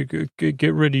I could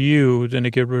get rid of you, then I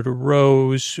get rid of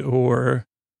Rose, or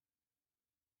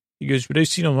He goes, but I've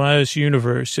seen a lot of this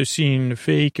universe. I've seen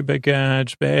fake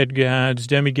gods, bad gods,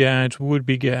 demigods,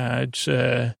 would-be gods.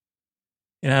 And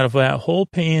out of that whole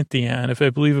pantheon, if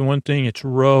I believe in one thing, it's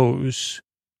Rose.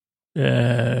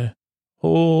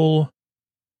 Whole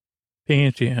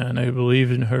pantheon, I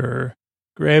believe in her.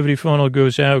 Gravity funnel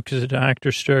goes out because the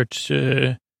doctor starts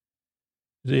the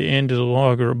end of the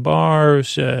logger of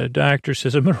bars. Doctor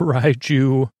says, I'm going to ride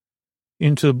you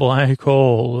into the black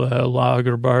hole,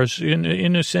 logger bars,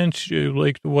 in a sense,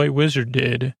 like the White Wizard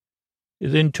did.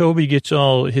 Then Toby gets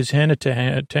all his henna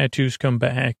tattoos come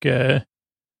back. So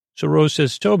Rose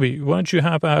says, Toby, why don't you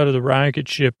hop out of the rocket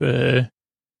ship and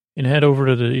head over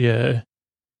to the,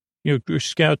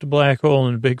 scout the black hole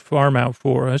and the big farm out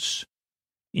for us.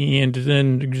 And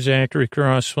then Zachary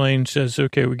Crossplane says,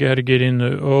 okay, we got to get in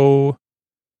the,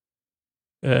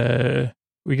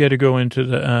 we got to go into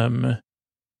the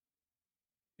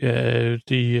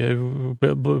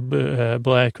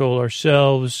black hole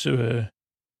ourselves.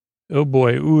 Oh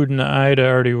boy, Ood and Ida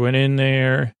already went in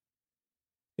there.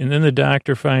 And then the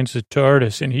doctor finds the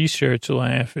TARDIS and he starts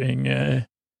laughing. And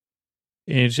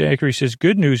Zachary says,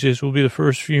 good news is we'll be the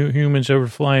first few humans ever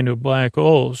fly into a black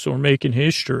hole. So we're making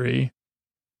history.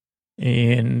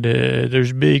 And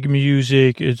there's big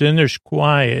music. Then there's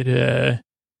quiet.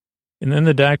 And then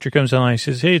the doctor comes on and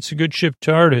says, hey, it's a good ship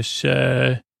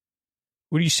TARDIS.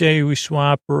 What do you say we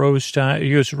swap Rose Tyler?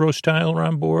 He goes, Rose Tyler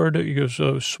on board? He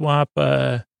goes, swap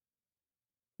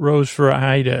Rose for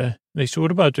Ida. They said,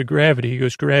 what about the gravity? He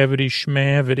goes, gravity,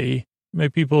 schmavity. My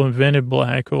people invented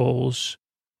black holes.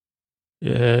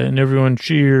 And everyone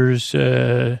cheers.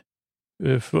 Rose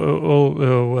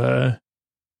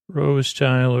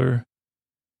Tyler.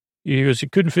 He goes, he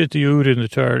couldn't fit the Ood in the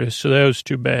TARDIS, so that was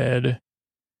too bad.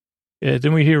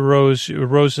 Then we hear Rose on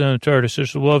the TARDIS.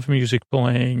 There's love music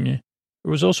playing.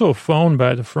 There was also a phone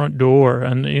by the front door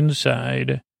on the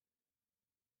inside.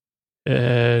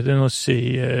 Then let's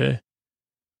see.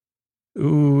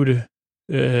 Ood.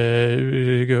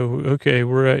 Go. Okay,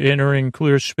 we're entering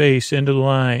clear space. End of the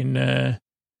line.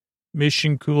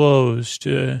 Mission closed.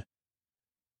 Then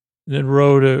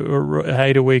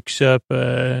Ida wakes up,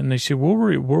 and they say, what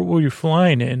were you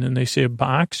flying in? And they say, a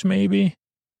box, maybe?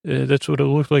 That's what it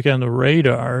looked like on the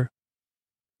radar.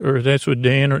 Or that's what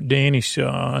Danny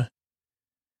saw.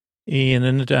 And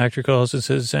then the doctor calls and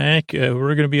says, Zach,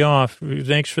 we're going to be off.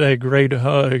 Thanks for that great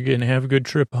hug and have a good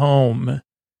trip home.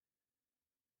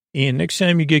 And next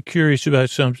time you get curious about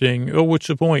something, what's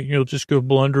the point? You'll just go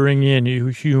blundering in, you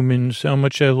humans, how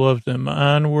much I love them.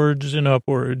 Onwards and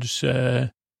upwards.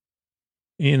 And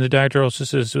the doctor also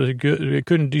says, I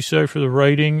couldn't decipher the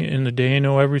writing in the day I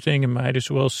know everything and might as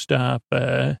well stop.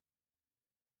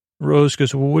 Rose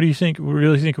goes, well, what do you think? We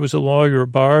really think it was a logger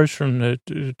of bars from the,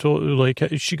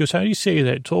 she goes, how do you say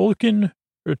that? Tolkien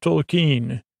or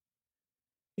Tolkien?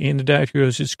 And the doctor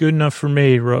goes, it's good enough for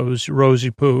me,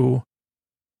 Rosie Poo.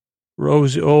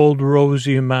 Old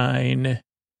Rosie of mine.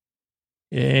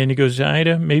 And he goes,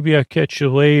 Ida, maybe I'll catch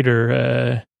you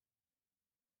later.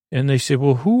 And they say,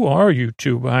 well, who are you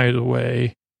two, by the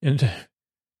way? And the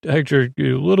doctor, a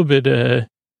little bit,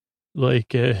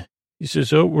 he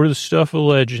says, we're the stuff of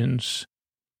legends.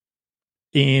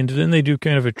 And then they do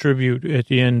kind of a tribute at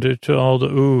the end to all the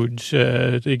Oods.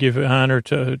 They give honor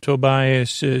to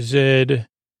Tobias, Zed,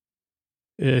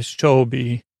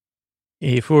 Toby,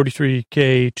 a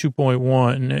 43K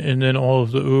 2.1, and then all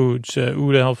of the Oods,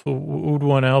 Ood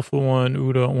 1 Alpha 1,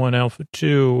 Ood 1 Alpha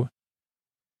 2.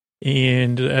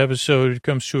 And the episode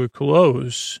comes to a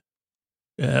close.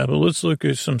 But let's look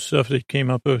at some stuff that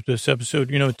came up with this episode.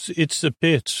 It's the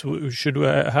pits.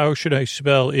 How should I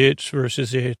spell it's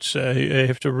versus its? I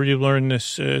have to relearn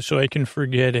this so I can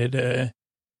forget it.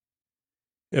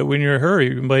 When you're in a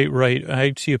hurry, you might write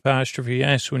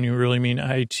IT''S when you really mean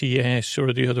ITS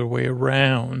or the other way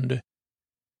around.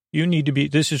 You need to be,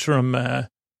 this is from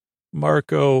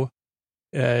Marco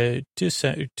Tikak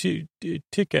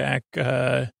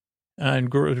on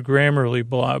Grammarly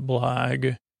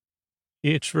blog.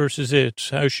 It's versus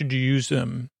its. How should you use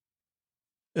them?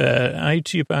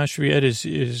 IT''S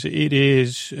is it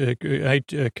is a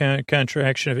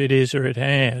contraction of it is or it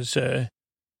has.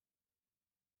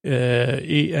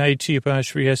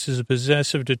 IT''S is a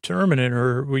possessive determinant,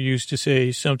 or we used to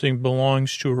say something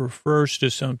belongs to or refers to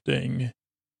something.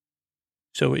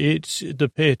 So it's the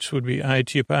pits would be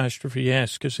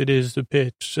IT''S because it is the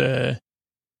pits.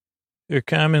 They're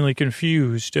commonly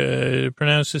confused,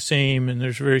 pronounced the same, and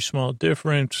there's a very small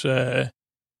difference. So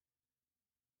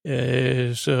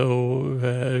the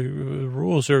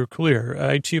rules are clear.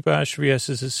 IT''S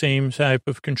is the same type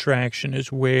of contraction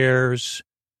as where's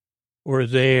or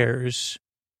theirs.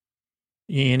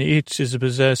 And it's as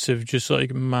possessive, just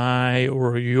like my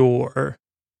or your.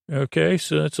 Okay,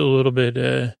 so that's a little bit,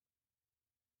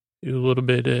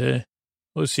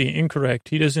 let's see, incorrect.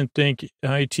 He doesn't think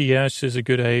ITS is a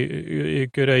good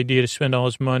idea to spend all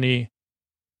his money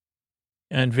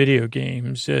on video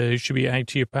games. It should be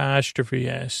IT apostrophe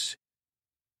S.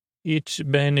 It's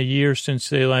been a year since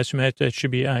they last met. That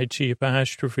should be IT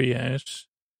apostrophe S.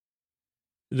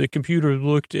 The computer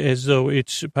looked as though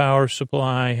its power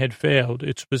supply had failed.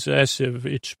 It's possessive.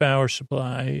 Its power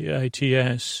supply,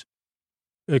 ITS.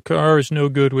 The car is no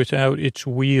good without its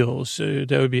wheels. That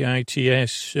would be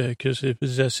ITS because it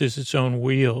possesses its own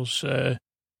wheels. At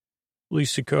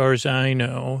least the cars I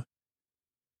know.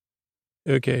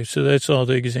 Okay, so that's all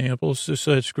the examples.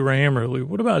 So that's Grammarly.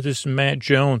 What about this Matt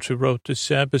Jones who wrote this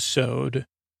episode?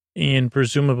 And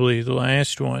presumably the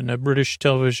last one, a British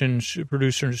television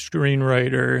producer and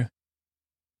screenwriter,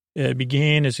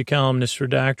 began as a columnist for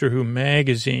Doctor Who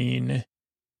magazine,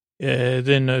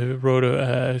 then wrote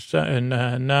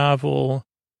a novel,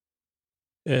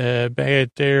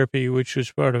 Bad Therapy, which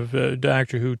was part of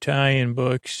Doctor Who tie-in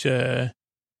books. A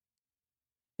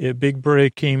big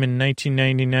break came in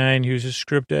 1999. He was a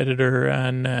script editor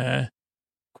on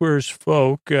Queer as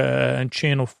Folk on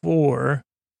Channel 4.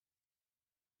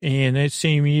 And that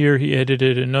same year, he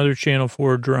edited another Channel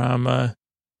 4 drama,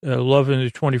 Love in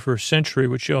the 21st Century,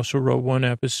 which he also wrote one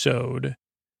episode.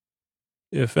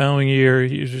 The following year,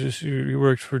 he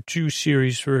worked for 2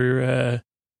 series for a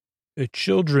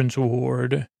children's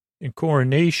ward in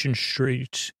Coronation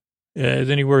Street.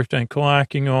 Then he worked on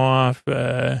Clocking Off,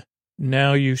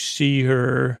 Now You See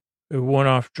Her, a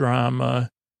one-off drama.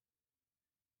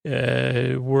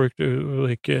 Worked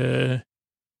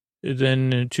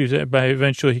then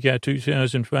eventually he got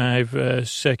 2005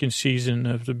 second season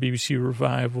of the BBC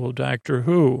revival Doctor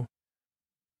Who.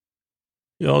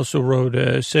 He also wrote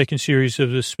a second series of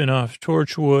the spin-off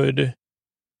Torchwood,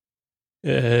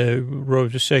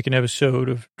 wrote the second episode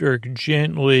of Dirk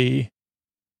Gently,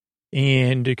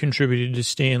 and contributed to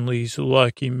Stan Lee's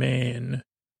Lucky Man.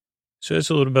 So that's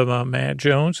a little bit about Matt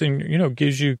Jones and,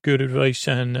 gives you good advice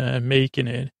on making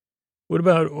it. What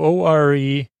about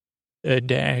ORE?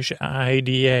 Dash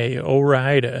IDA,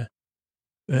 Orida,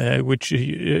 which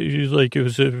it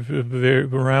was very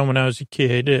around when I was a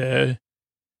kid.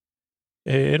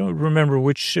 I don't remember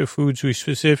which foods we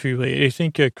specifically. I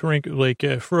think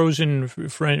frozen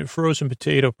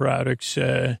potato products.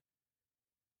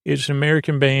 It's an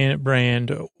American brand,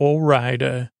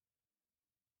 Orida.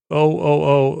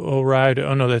 Orida.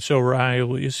 Oh no, that's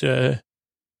O'Reilly's.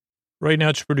 Right now,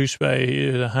 it's produced by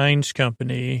the Heinz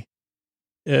Company.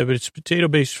 But it's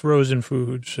potato-based frozen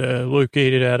foods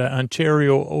located out of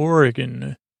Ontario,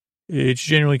 Oregon. It's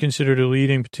generally considered a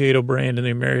leading potato brand in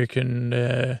the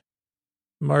American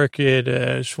market.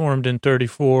 It's formed in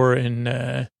 1934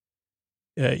 in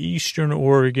Eastern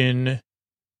Oregon.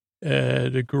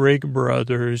 The Gregg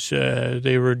brothers,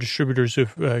 they were distributors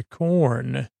of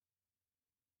corn.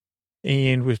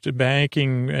 And with the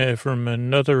backing from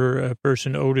another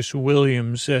person, Otis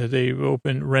Williams, they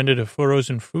rented a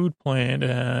frozen food plant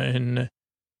in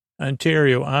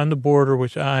Ontario on the border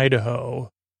with Idaho.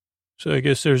 So I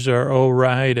guess there's our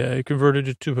Orida. It converted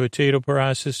it to a potato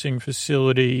processing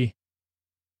facility.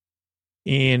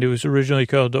 And it was originally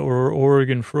called the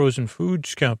Oregon Frozen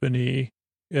Foods Company.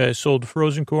 Sold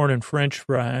frozen corn and French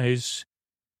fries.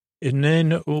 And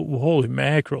then, holy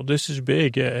mackerel, this is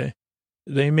big.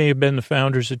 They may have been the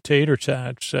founders of Tater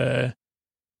Tots. Right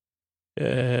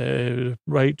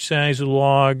size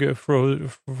log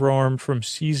formed from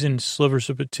seasoned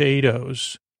slivers of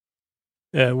potatoes,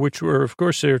 which were, of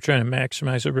course, they were trying to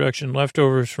maximize their production,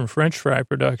 leftovers from French fry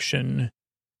production.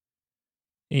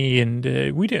 And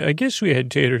I guess we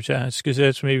had Tater Tots because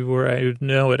that's maybe where I would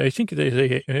know it. I think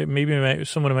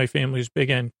someone in my family is big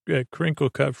on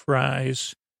crinkle cut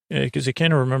fries because I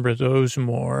kind of remember those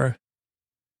more.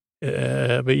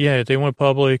 But yeah, they went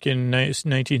public in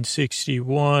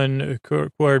 1961,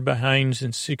 acquired by Heinz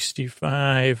in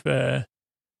 65.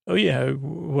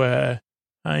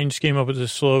 Heinz came up with the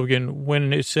slogan,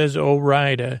 when it says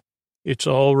Orida, it's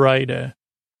all right.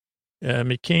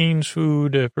 McCain's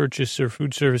Food purchased their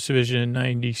food service division in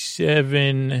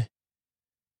 97.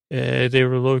 They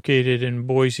were located in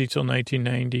Boise till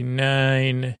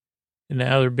 1999. And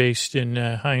now they're based in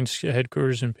Heinz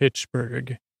headquarters in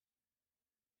Pittsburgh.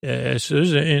 So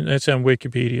that's on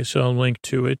Wikipedia, so I'll link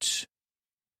to it.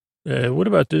 What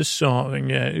about this song?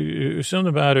 Something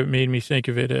about it made me think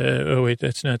of it. Oh, wait,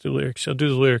 that's not the lyrics. I'll do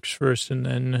the lyrics first, and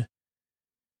then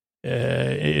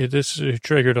this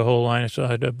triggered a whole line. I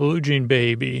saw it, Blue Jean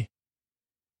Baby.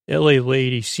 L.A.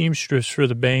 lady, seamstress for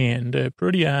the band, a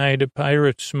pretty-eyed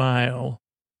pirate smile.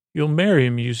 You'll marry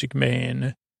a music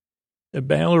man. A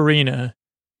ballerina,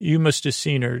 you must have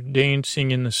seen her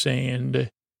dancing in the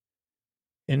sand.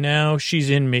 And now she's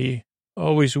in me,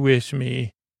 always with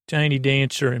me, tiny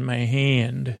dancer in my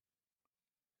hand.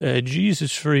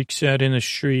 Jesus freaks out in the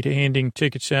street, handing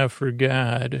tickets out for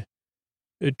God.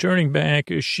 Turning back,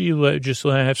 she just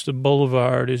laughs, the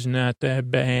boulevard is not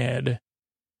that bad.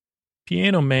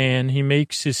 Piano man, he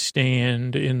makes his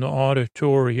stand in the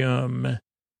auditorium.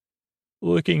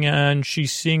 Looking on, she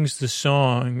sings the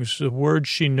songs, the words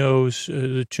she knows,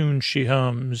 the tune she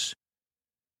hums.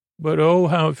 But oh,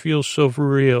 how it feels so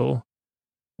real,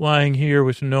 lying here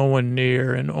with no one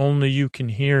near, and only you can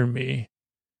hear me.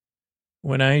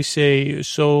 When I say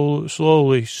so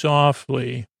slowly,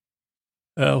 softly,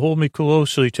 hold me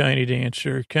closely, tiny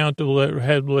dancer, count the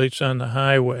headlights on the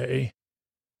highway.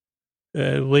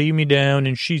 Lay me down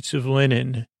in sheets of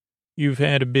linen. You've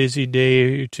had a busy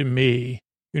day to me.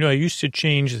 You know, I used to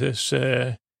change this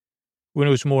when it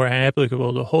was more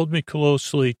applicable to hold me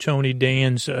closely, Tony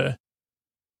Danza.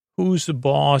 Who's the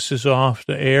boss is off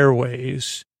the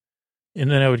airways. And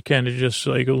then I would kind of just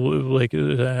try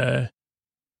to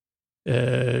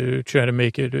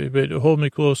make it, but hold me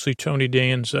closely, Tony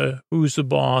Danza. Who's the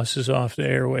boss is off the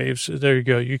airwaves. There you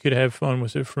go. You could have fun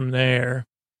with it from there.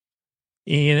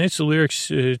 And it's the lyrics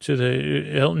to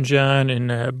the Elton John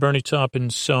and Bernie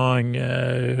Taupin's song,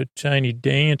 Tiny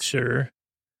Dancer.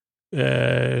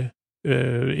 And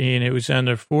it was on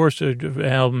their fourth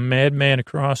album, Madman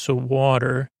Across the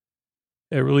Water.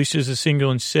 It releases a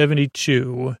single in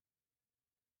 1972.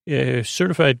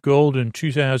 Certified gold in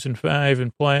 2005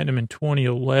 and platinum in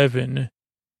 2011.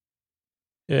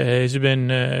 Has been,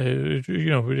 a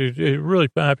really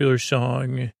popular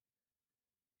song.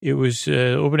 It was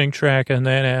opening track on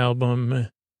that album.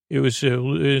 It was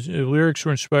lyrics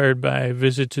were inspired by a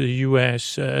visit to the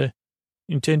U.S.,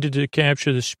 intended to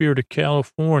capture the spirit of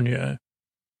California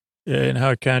and how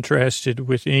it contrasted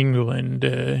with England,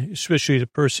 especially the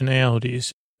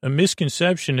personalities. A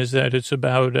misconception is that it's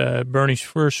about Bernie's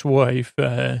first wife,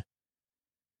 but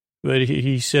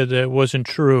he said that wasn't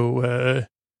true,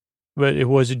 but it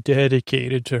was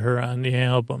dedicated to her on the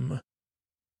album.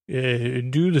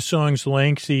 Due to the song's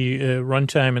lengthy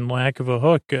runtime and lack of a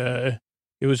hook, it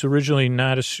was originally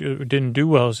didn't do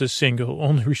well as a single,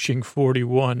 only reaching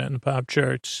 41 on the pop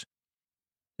charts.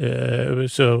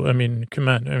 So, I mean, come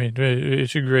on. I mean,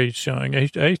 it's a great song.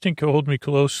 I think Hold Me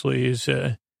Closely is,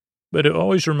 but it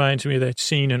always reminds me of that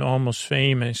scene in Almost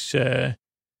Famous. He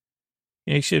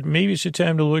said, maybe it's a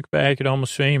time to look back at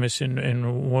Almost Famous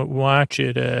and watch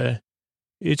it.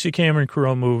 It's a Cameron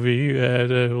Crowe movie.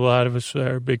 A lot of us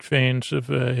are big fans of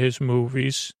his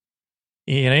movies.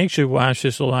 And I actually watched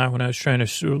this a lot when I was trying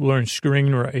to learn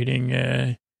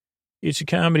screenwriting. It's a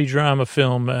comedy drama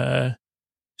film.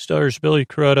 Stars Billy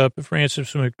Crudup,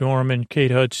 Frances McDormand,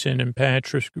 Kate Hudson, and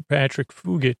Patrick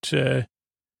Fugit.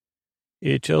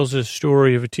 It tells the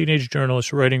story of a teenage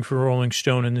journalist writing for Rolling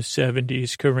Stone in the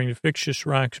 70s, covering the fictitious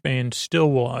rock band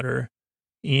Stillwater.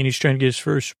 And he's trying to get his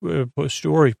first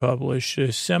story published.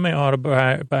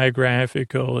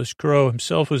 Semi-autobiographical, as Crowe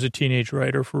himself was a teenage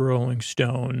writer for Rolling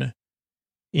Stone.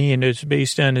 And it's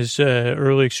based on his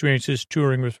early experiences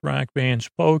touring with rock bands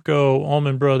Poco,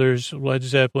 Allman Brothers, Led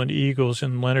Zeppelin, Eagles,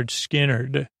 and Leonard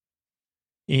Skinner.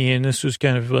 And this was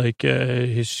kind of like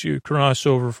his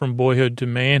crossover from boyhood to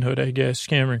manhood, I guess,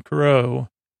 Cameron Crowe.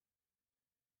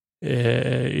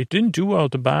 It didn't do well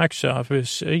at the box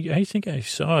office. I think I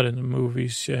saw it in the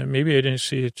movies. Maybe I didn't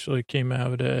see it till it came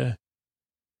out. It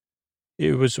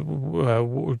was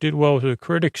did well with the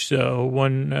critics, though.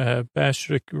 Won Best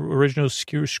Original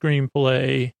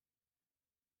Screenplay,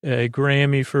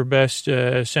 Grammy for Best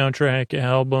Soundtrack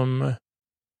Album.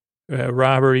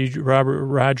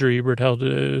 Roger Ebert held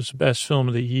it as Best Film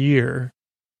of the Year.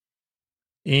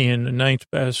 And ninth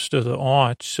best of the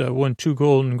aughts, won 2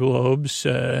 Golden Globes.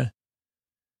 And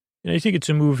I think it's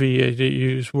a movie that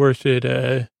is worth it.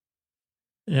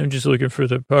 I'm just looking for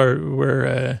the part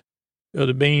where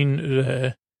the band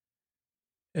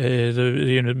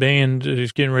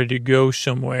is getting ready to go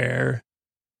somewhere,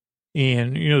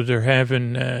 and they're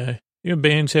having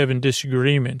bands having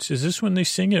disagreements. Is this when they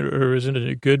sing it, or isn't it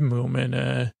a good moment?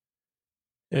 I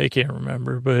can't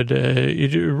remember, but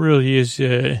it really is.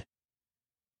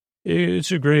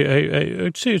 It's a great,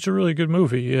 I'd say it's a really good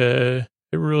movie. I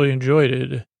really enjoyed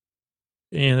it.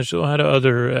 And there's a lot of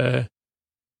other,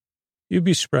 you'd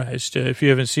be surprised. If you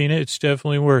haven't seen it, it's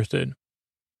definitely worth it.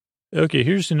 Okay,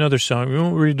 here's another song. We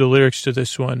won't read the lyrics to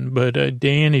this one, but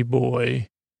Danny Boy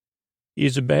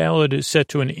is a ballad set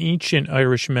to an ancient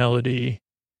Irish melody.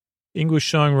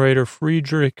 English songwriter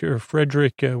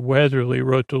Frederick Weatherly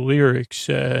wrote the lyrics,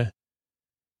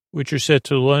 which are set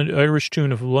to the Irish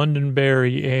tune of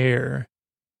Londonderry Air.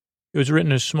 It was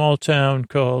written in a small town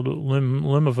called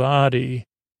Limavady,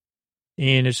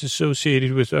 and it's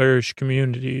associated with Irish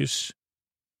communities.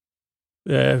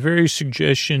 Various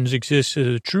suggestions exist as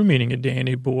the true meaning of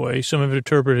Danny Boy. Some of it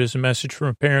interpreted as a message from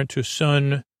a parent to a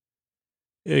son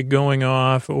going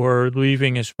off or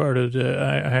leaving as part of the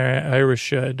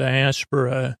Irish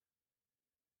diaspora.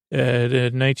 The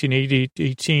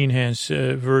 1918 has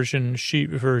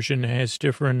sheet version has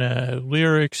different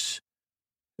lyrics.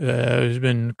 It's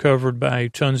been covered by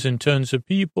tons and tons of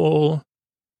people.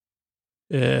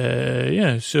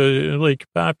 So like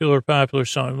popular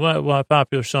song, a lot of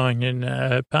popular song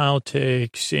in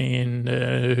politics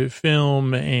and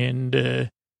film and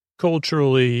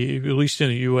culturally, at least in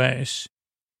the U.S.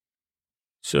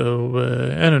 So,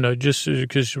 I don't know, just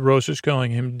because Rose was calling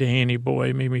him Danny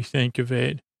Boy made me think of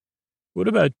it. What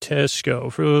about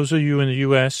Tesco? For those of you in the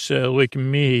U.S. Like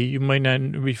me, you might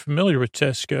not be familiar with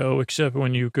Tesco except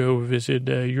when you go visit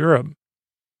Europe.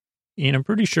 And I'm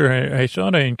pretty sure I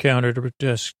thought I encountered a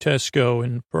Tesco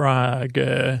in Prague.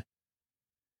 And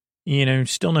I'm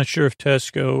still not sure if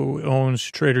Tesco owns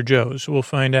Trader Joe's. We'll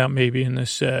find out maybe in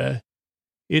this.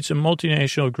 It's a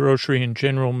multinational grocery and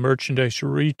general merchandise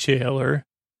retailer.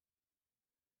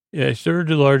 Third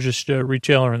largest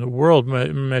retailer in the world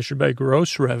measured by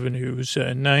gross revenues.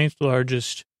 Ninth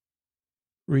largest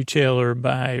retailer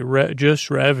by just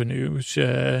revenues.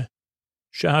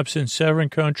 Shops in 7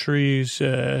 countries.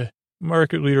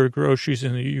 Market leader of groceries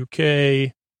in the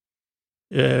UK.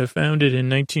 Founded in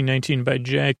 1919 by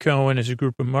Jack Cohen as a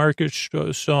group of market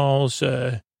stalls.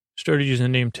 Started using the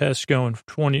name Tesco in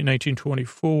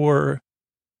 1924.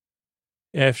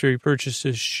 After he purchased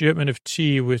a shipment of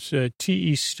tea with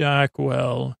T.E.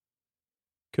 Stockwell,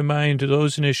 combined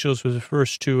those initials with the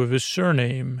first 2 of his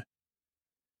surname.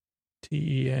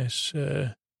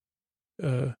 T-E-S-C-O,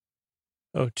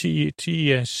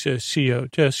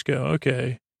 Tesco,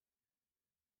 okay.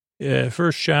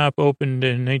 First shop opened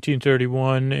in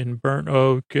 1931 in Burnt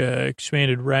Oak,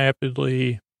 expanded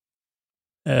rapidly,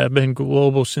 been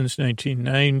global since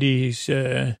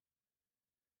 1990s.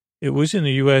 It was in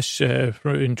the U.S.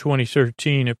 In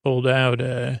 2013. It pulled out.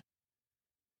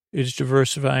 It's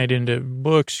diversified into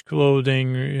books,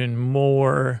 clothing, and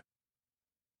more.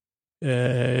 In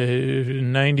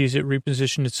the 90s, it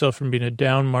repositioned itself from being a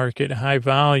down-market,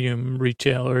 high-volume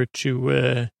retailer to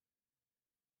it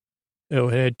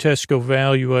had Tesco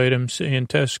value items and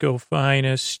Tesco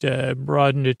Finest,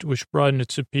 which broadened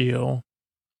its appeal.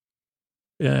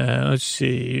 Let's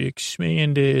see,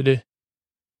 expanded.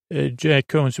 Jack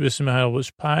Cohen's business model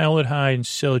was pile it high and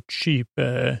sell it cheap.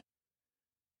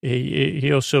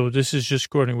 He also, this is just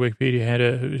according to Wikipedia, had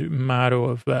a motto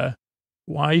of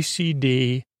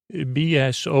YCD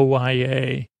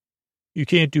BSOYA. You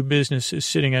can't do business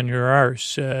sitting on your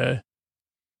arse.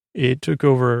 It took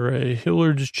over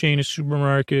Hillard's chain of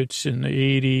supermarkets in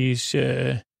the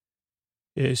 80s,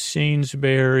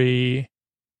 Sainsbury,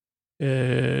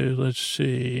 let's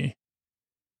see.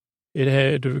 It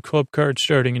had a club card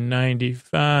starting in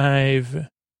 95.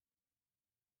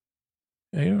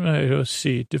 I don't know, let's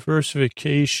see,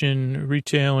 diversification,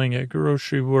 retailing at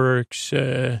Grocery Works,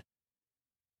 into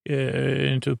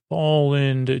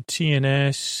Poland,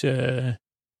 TNS,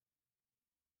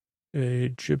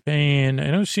 Japan.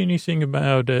 I don't see anything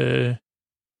about Trader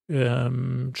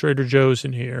Joe's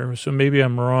in here, so maybe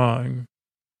I'm wrong.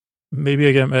 Maybe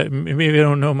I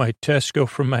don't know my Tesco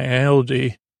from my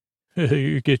Aldi.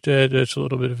 You get that? That's a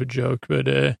little bit of a joke, but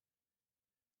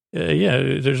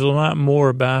there's a lot more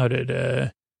about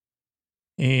it.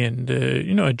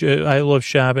 I love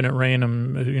shopping at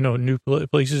random, new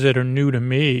places that are new to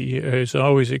me. It's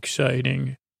always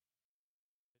exciting.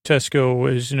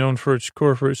 Tesco is known for its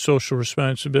corporate social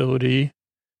responsibility.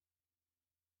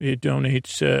 It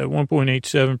donates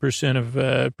 1.87%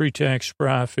 of pre-tax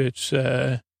profits.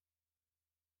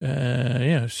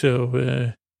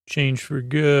 Change for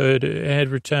good.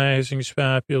 Advertising's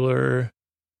popular.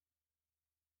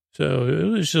 So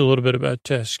this is a little bit about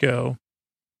Tesco.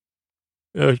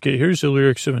 Okay, here's the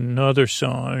lyrics of another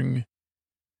song.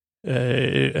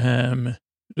 That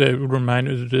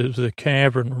reminded the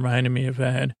cavern reminded me of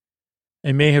that.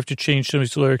 I may have to change some of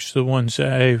these lyrics to the ones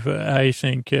I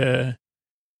think. Your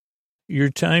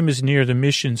time is near. The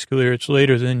mission's clear. It's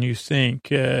later than you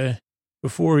think.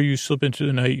 Before you slip into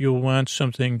the night, you'll want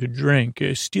something to drink.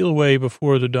 Steal away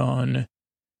before the dawn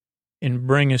and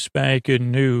bring us back good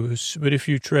news. But if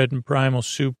you tread in primal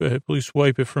soup, please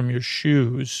wipe it from your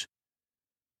shoes.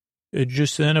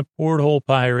 Just then a porthole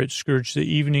pirate scourged the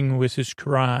evening with his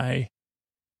cry.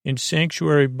 In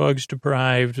sanctuary bugs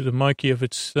deprived, the monkey of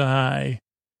its thigh.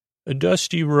 A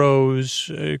dusty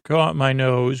rose caught my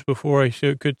nose before I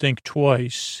could think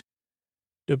twice.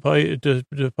 Despite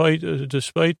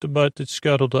the butt that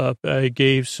scuttled up, I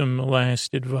gave some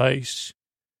last advice.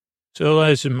 So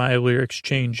as in my lyrics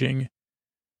changing.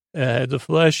 The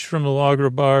flesh from the lager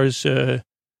bars,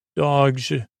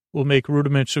 dogs will make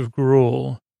rudiments of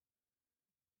gruel.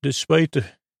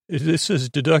 This is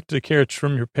deduct the carrots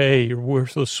from your pay, you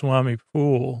worthless swampy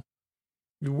fool.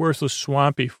 You worthless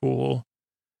swampy fool.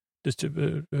 This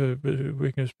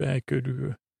weakness back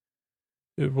good.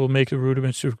 It will make the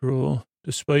rudiments of gruel.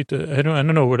 Despite the, I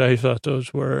don't know what I thought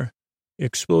those were.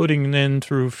 Exploding then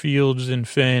through fields and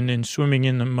fen and swimming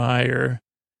in the mire.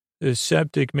 The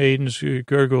septic maidens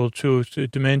gurgled to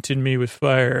demented me with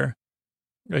fire.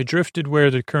 I drifted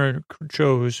where the current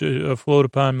chose, afloat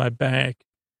upon my back.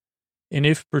 And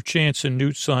if perchance a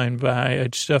newt slime by,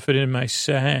 I'd stuff it in my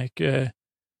sack.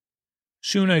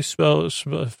 Soon I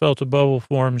felt a bubble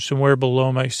form somewhere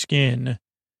below my skin.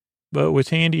 But with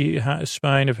handy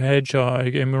spine of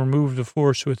hedgehog, and removed the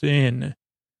force within.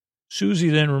 Susie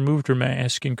then removed her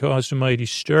mask and caused a mighty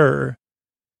stir.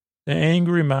 The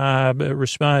angry mob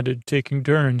responded, taking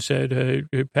turns at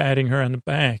patting her on the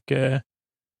back.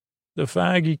 The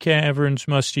foggy cavern's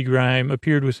musty grime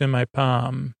appeared within my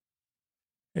palm.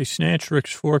 I snatched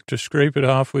Rick's fork to scrape it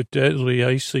off with deadly,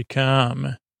 icy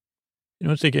calm. You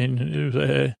know, thinking,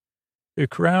 the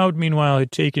crowd, meanwhile,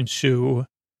 had taken Sue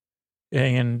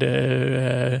and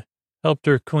helped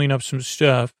her clean up some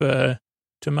stuff to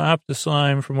mop the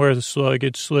slime from where the slug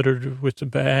had slithered with the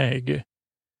bag.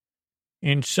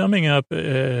 In summing up,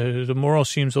 the moral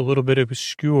seems a little bit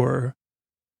obscure.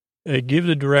 Give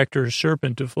the director a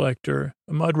serpent deflector,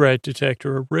 a mud rat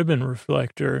detector, a ribbon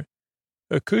reflector,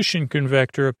 a cushion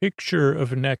convector, a picture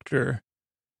of nectar,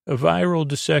 a viral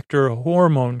dissector, a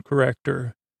hormone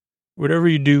corrector. Whatever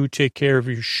you do, take care of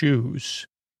your shoes.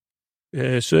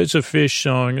 So it's a fish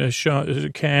song, a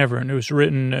cavern. It was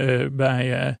written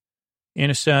by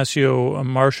Anastasio,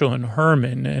 Marshall, and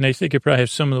Herman, and I think it probably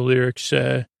has some of the lyrics.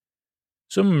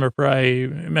 Some of them are probably,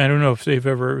 I don't know if they've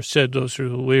ever said those are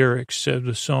the lyrics of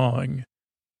the song,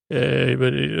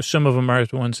 but some of them are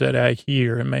the ones that I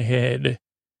hear in my head.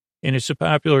 And it's a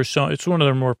popular song. It's one of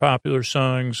their more popular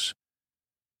songs.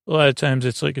 A lot of times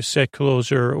it's like a set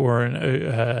closer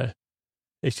or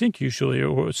I think usually,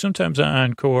 or sometimes an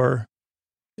encore,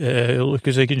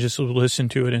 because I can just listen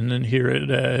to it and then hear it,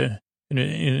 and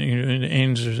it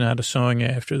ends, there's not a song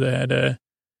after that.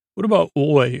 What about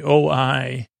oi,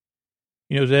 O-I?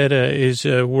 You know, that is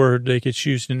a word that gets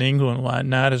used in England a lot,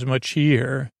 not as much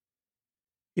here.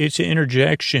 It's an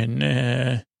interjection,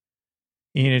 and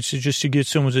it's just to get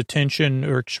someone's attention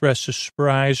or express a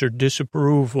surprise or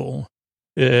disapproval.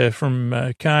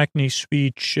 From Cockney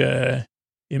speech, it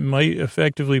might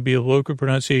effectively be a local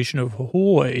pronunciation of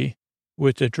hoy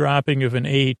with the dropping of an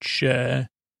H.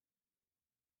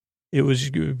 It was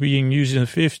being used in the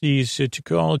 50s to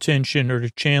call attention or to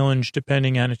challenge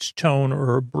depending on its tone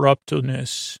or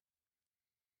abruptness.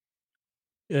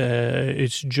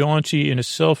 It's jaunty and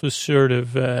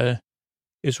self-assertive,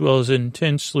 as well as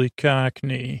intensely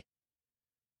Cockney.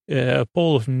 A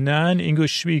poll of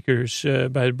non-English speakers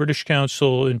by the British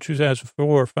Council in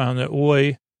 2004 found that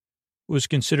oi was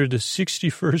considered the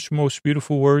 61st most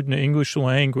beautiful word in the English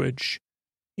language.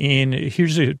 And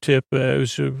here's a tip. It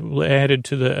was added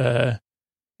to the,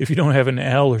 if you don't have an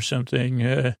L or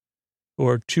something,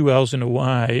 or two L's and a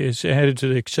Y, it's added to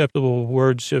the acceptable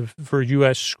words for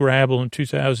U.S. Scrabble in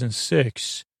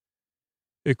 2006.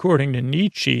 According to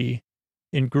Nietzsche,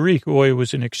 in Greek, oi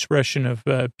was an expression of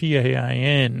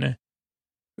P-A-I-N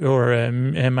or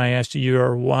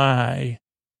M-I-S-T-U-R-Y.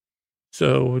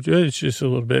 So it's just a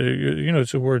little bit,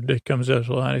 it's a word that comes up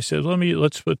a lot. I said,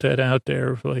 let's put that out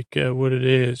there, like what it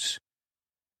is.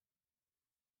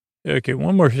 Okay,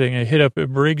 one more thing. I hit up at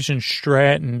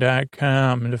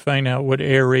briggsandstratton.com to find out what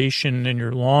aeration in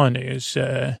your lawn is,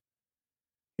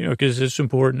 because it's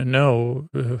important to know,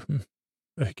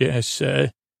 I guess.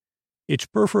 It's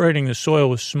perforating the soil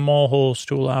with small holes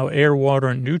to allow air, water,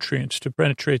 and nutrients to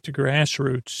penetrate the grass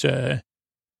roots. It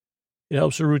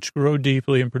helps the roots grow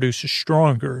deeply and produce a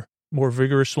stronger, more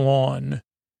vigorous lawn.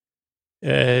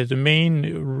 The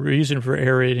main reason for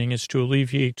aerating is to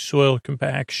alleviate soil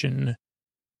compaction.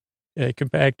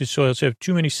 Compacted soils have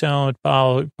too many solid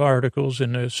particles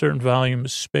in a certain volume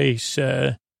of space,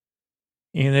 and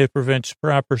that prevents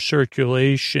proper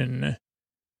circulation.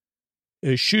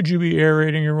 Should you be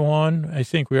aerating your lawn? I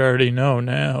think we already know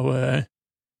now.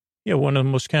 Yeah, one of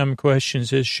the most common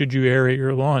questions is, should you aerate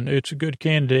your lawn? It's a good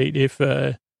candidate if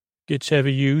gets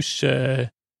heavy use,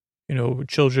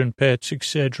 children, pets,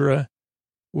 etc.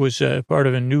 Was part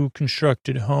of a new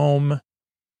constructed home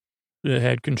that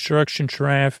had construction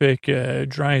traffic,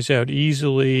 dries out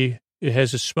easily. It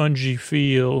has a spongy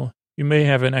feel. You may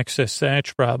have an excess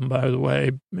thatch problem, by the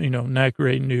way. Not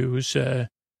great news.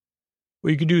 What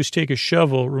you can do is take a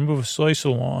shovel, remove a slice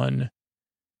of lawn.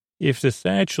 If the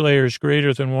thatch layer is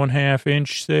greater than 1/2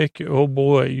 inch thick, oh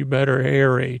boy, you better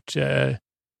aerate.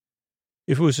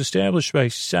 If it was established by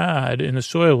sod and the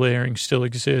soil layering still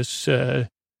exists,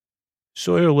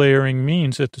 soil layering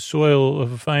means that the soil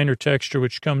of a finer texture,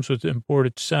 which comes with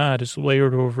imported sod, is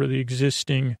layered over the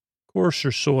existing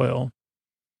coarser soil.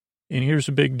 And here's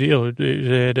a big deal.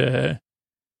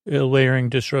 Layering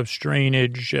disrupts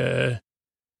drainage.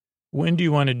 When do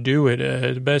you want to do it?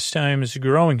 The best time is the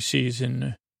growing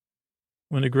season,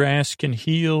 when the grass can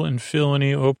heal and fill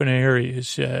any open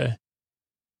areas.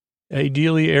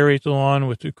 Ideally, aerate the lawn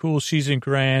with the cool season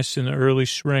grass in the early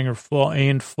spring or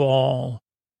fall,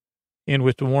 and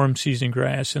with the warm season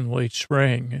grass in late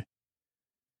spring.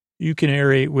 You can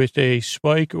aerate with a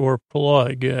spike or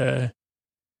plug.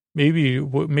 Maybe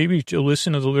to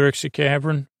listen to the lyrics of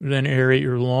Cavern, then aerate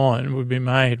your lawn would be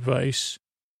my advice.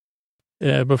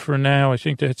 But for now, I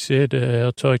think that's it.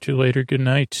 I'll talk to you later. Good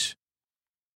night.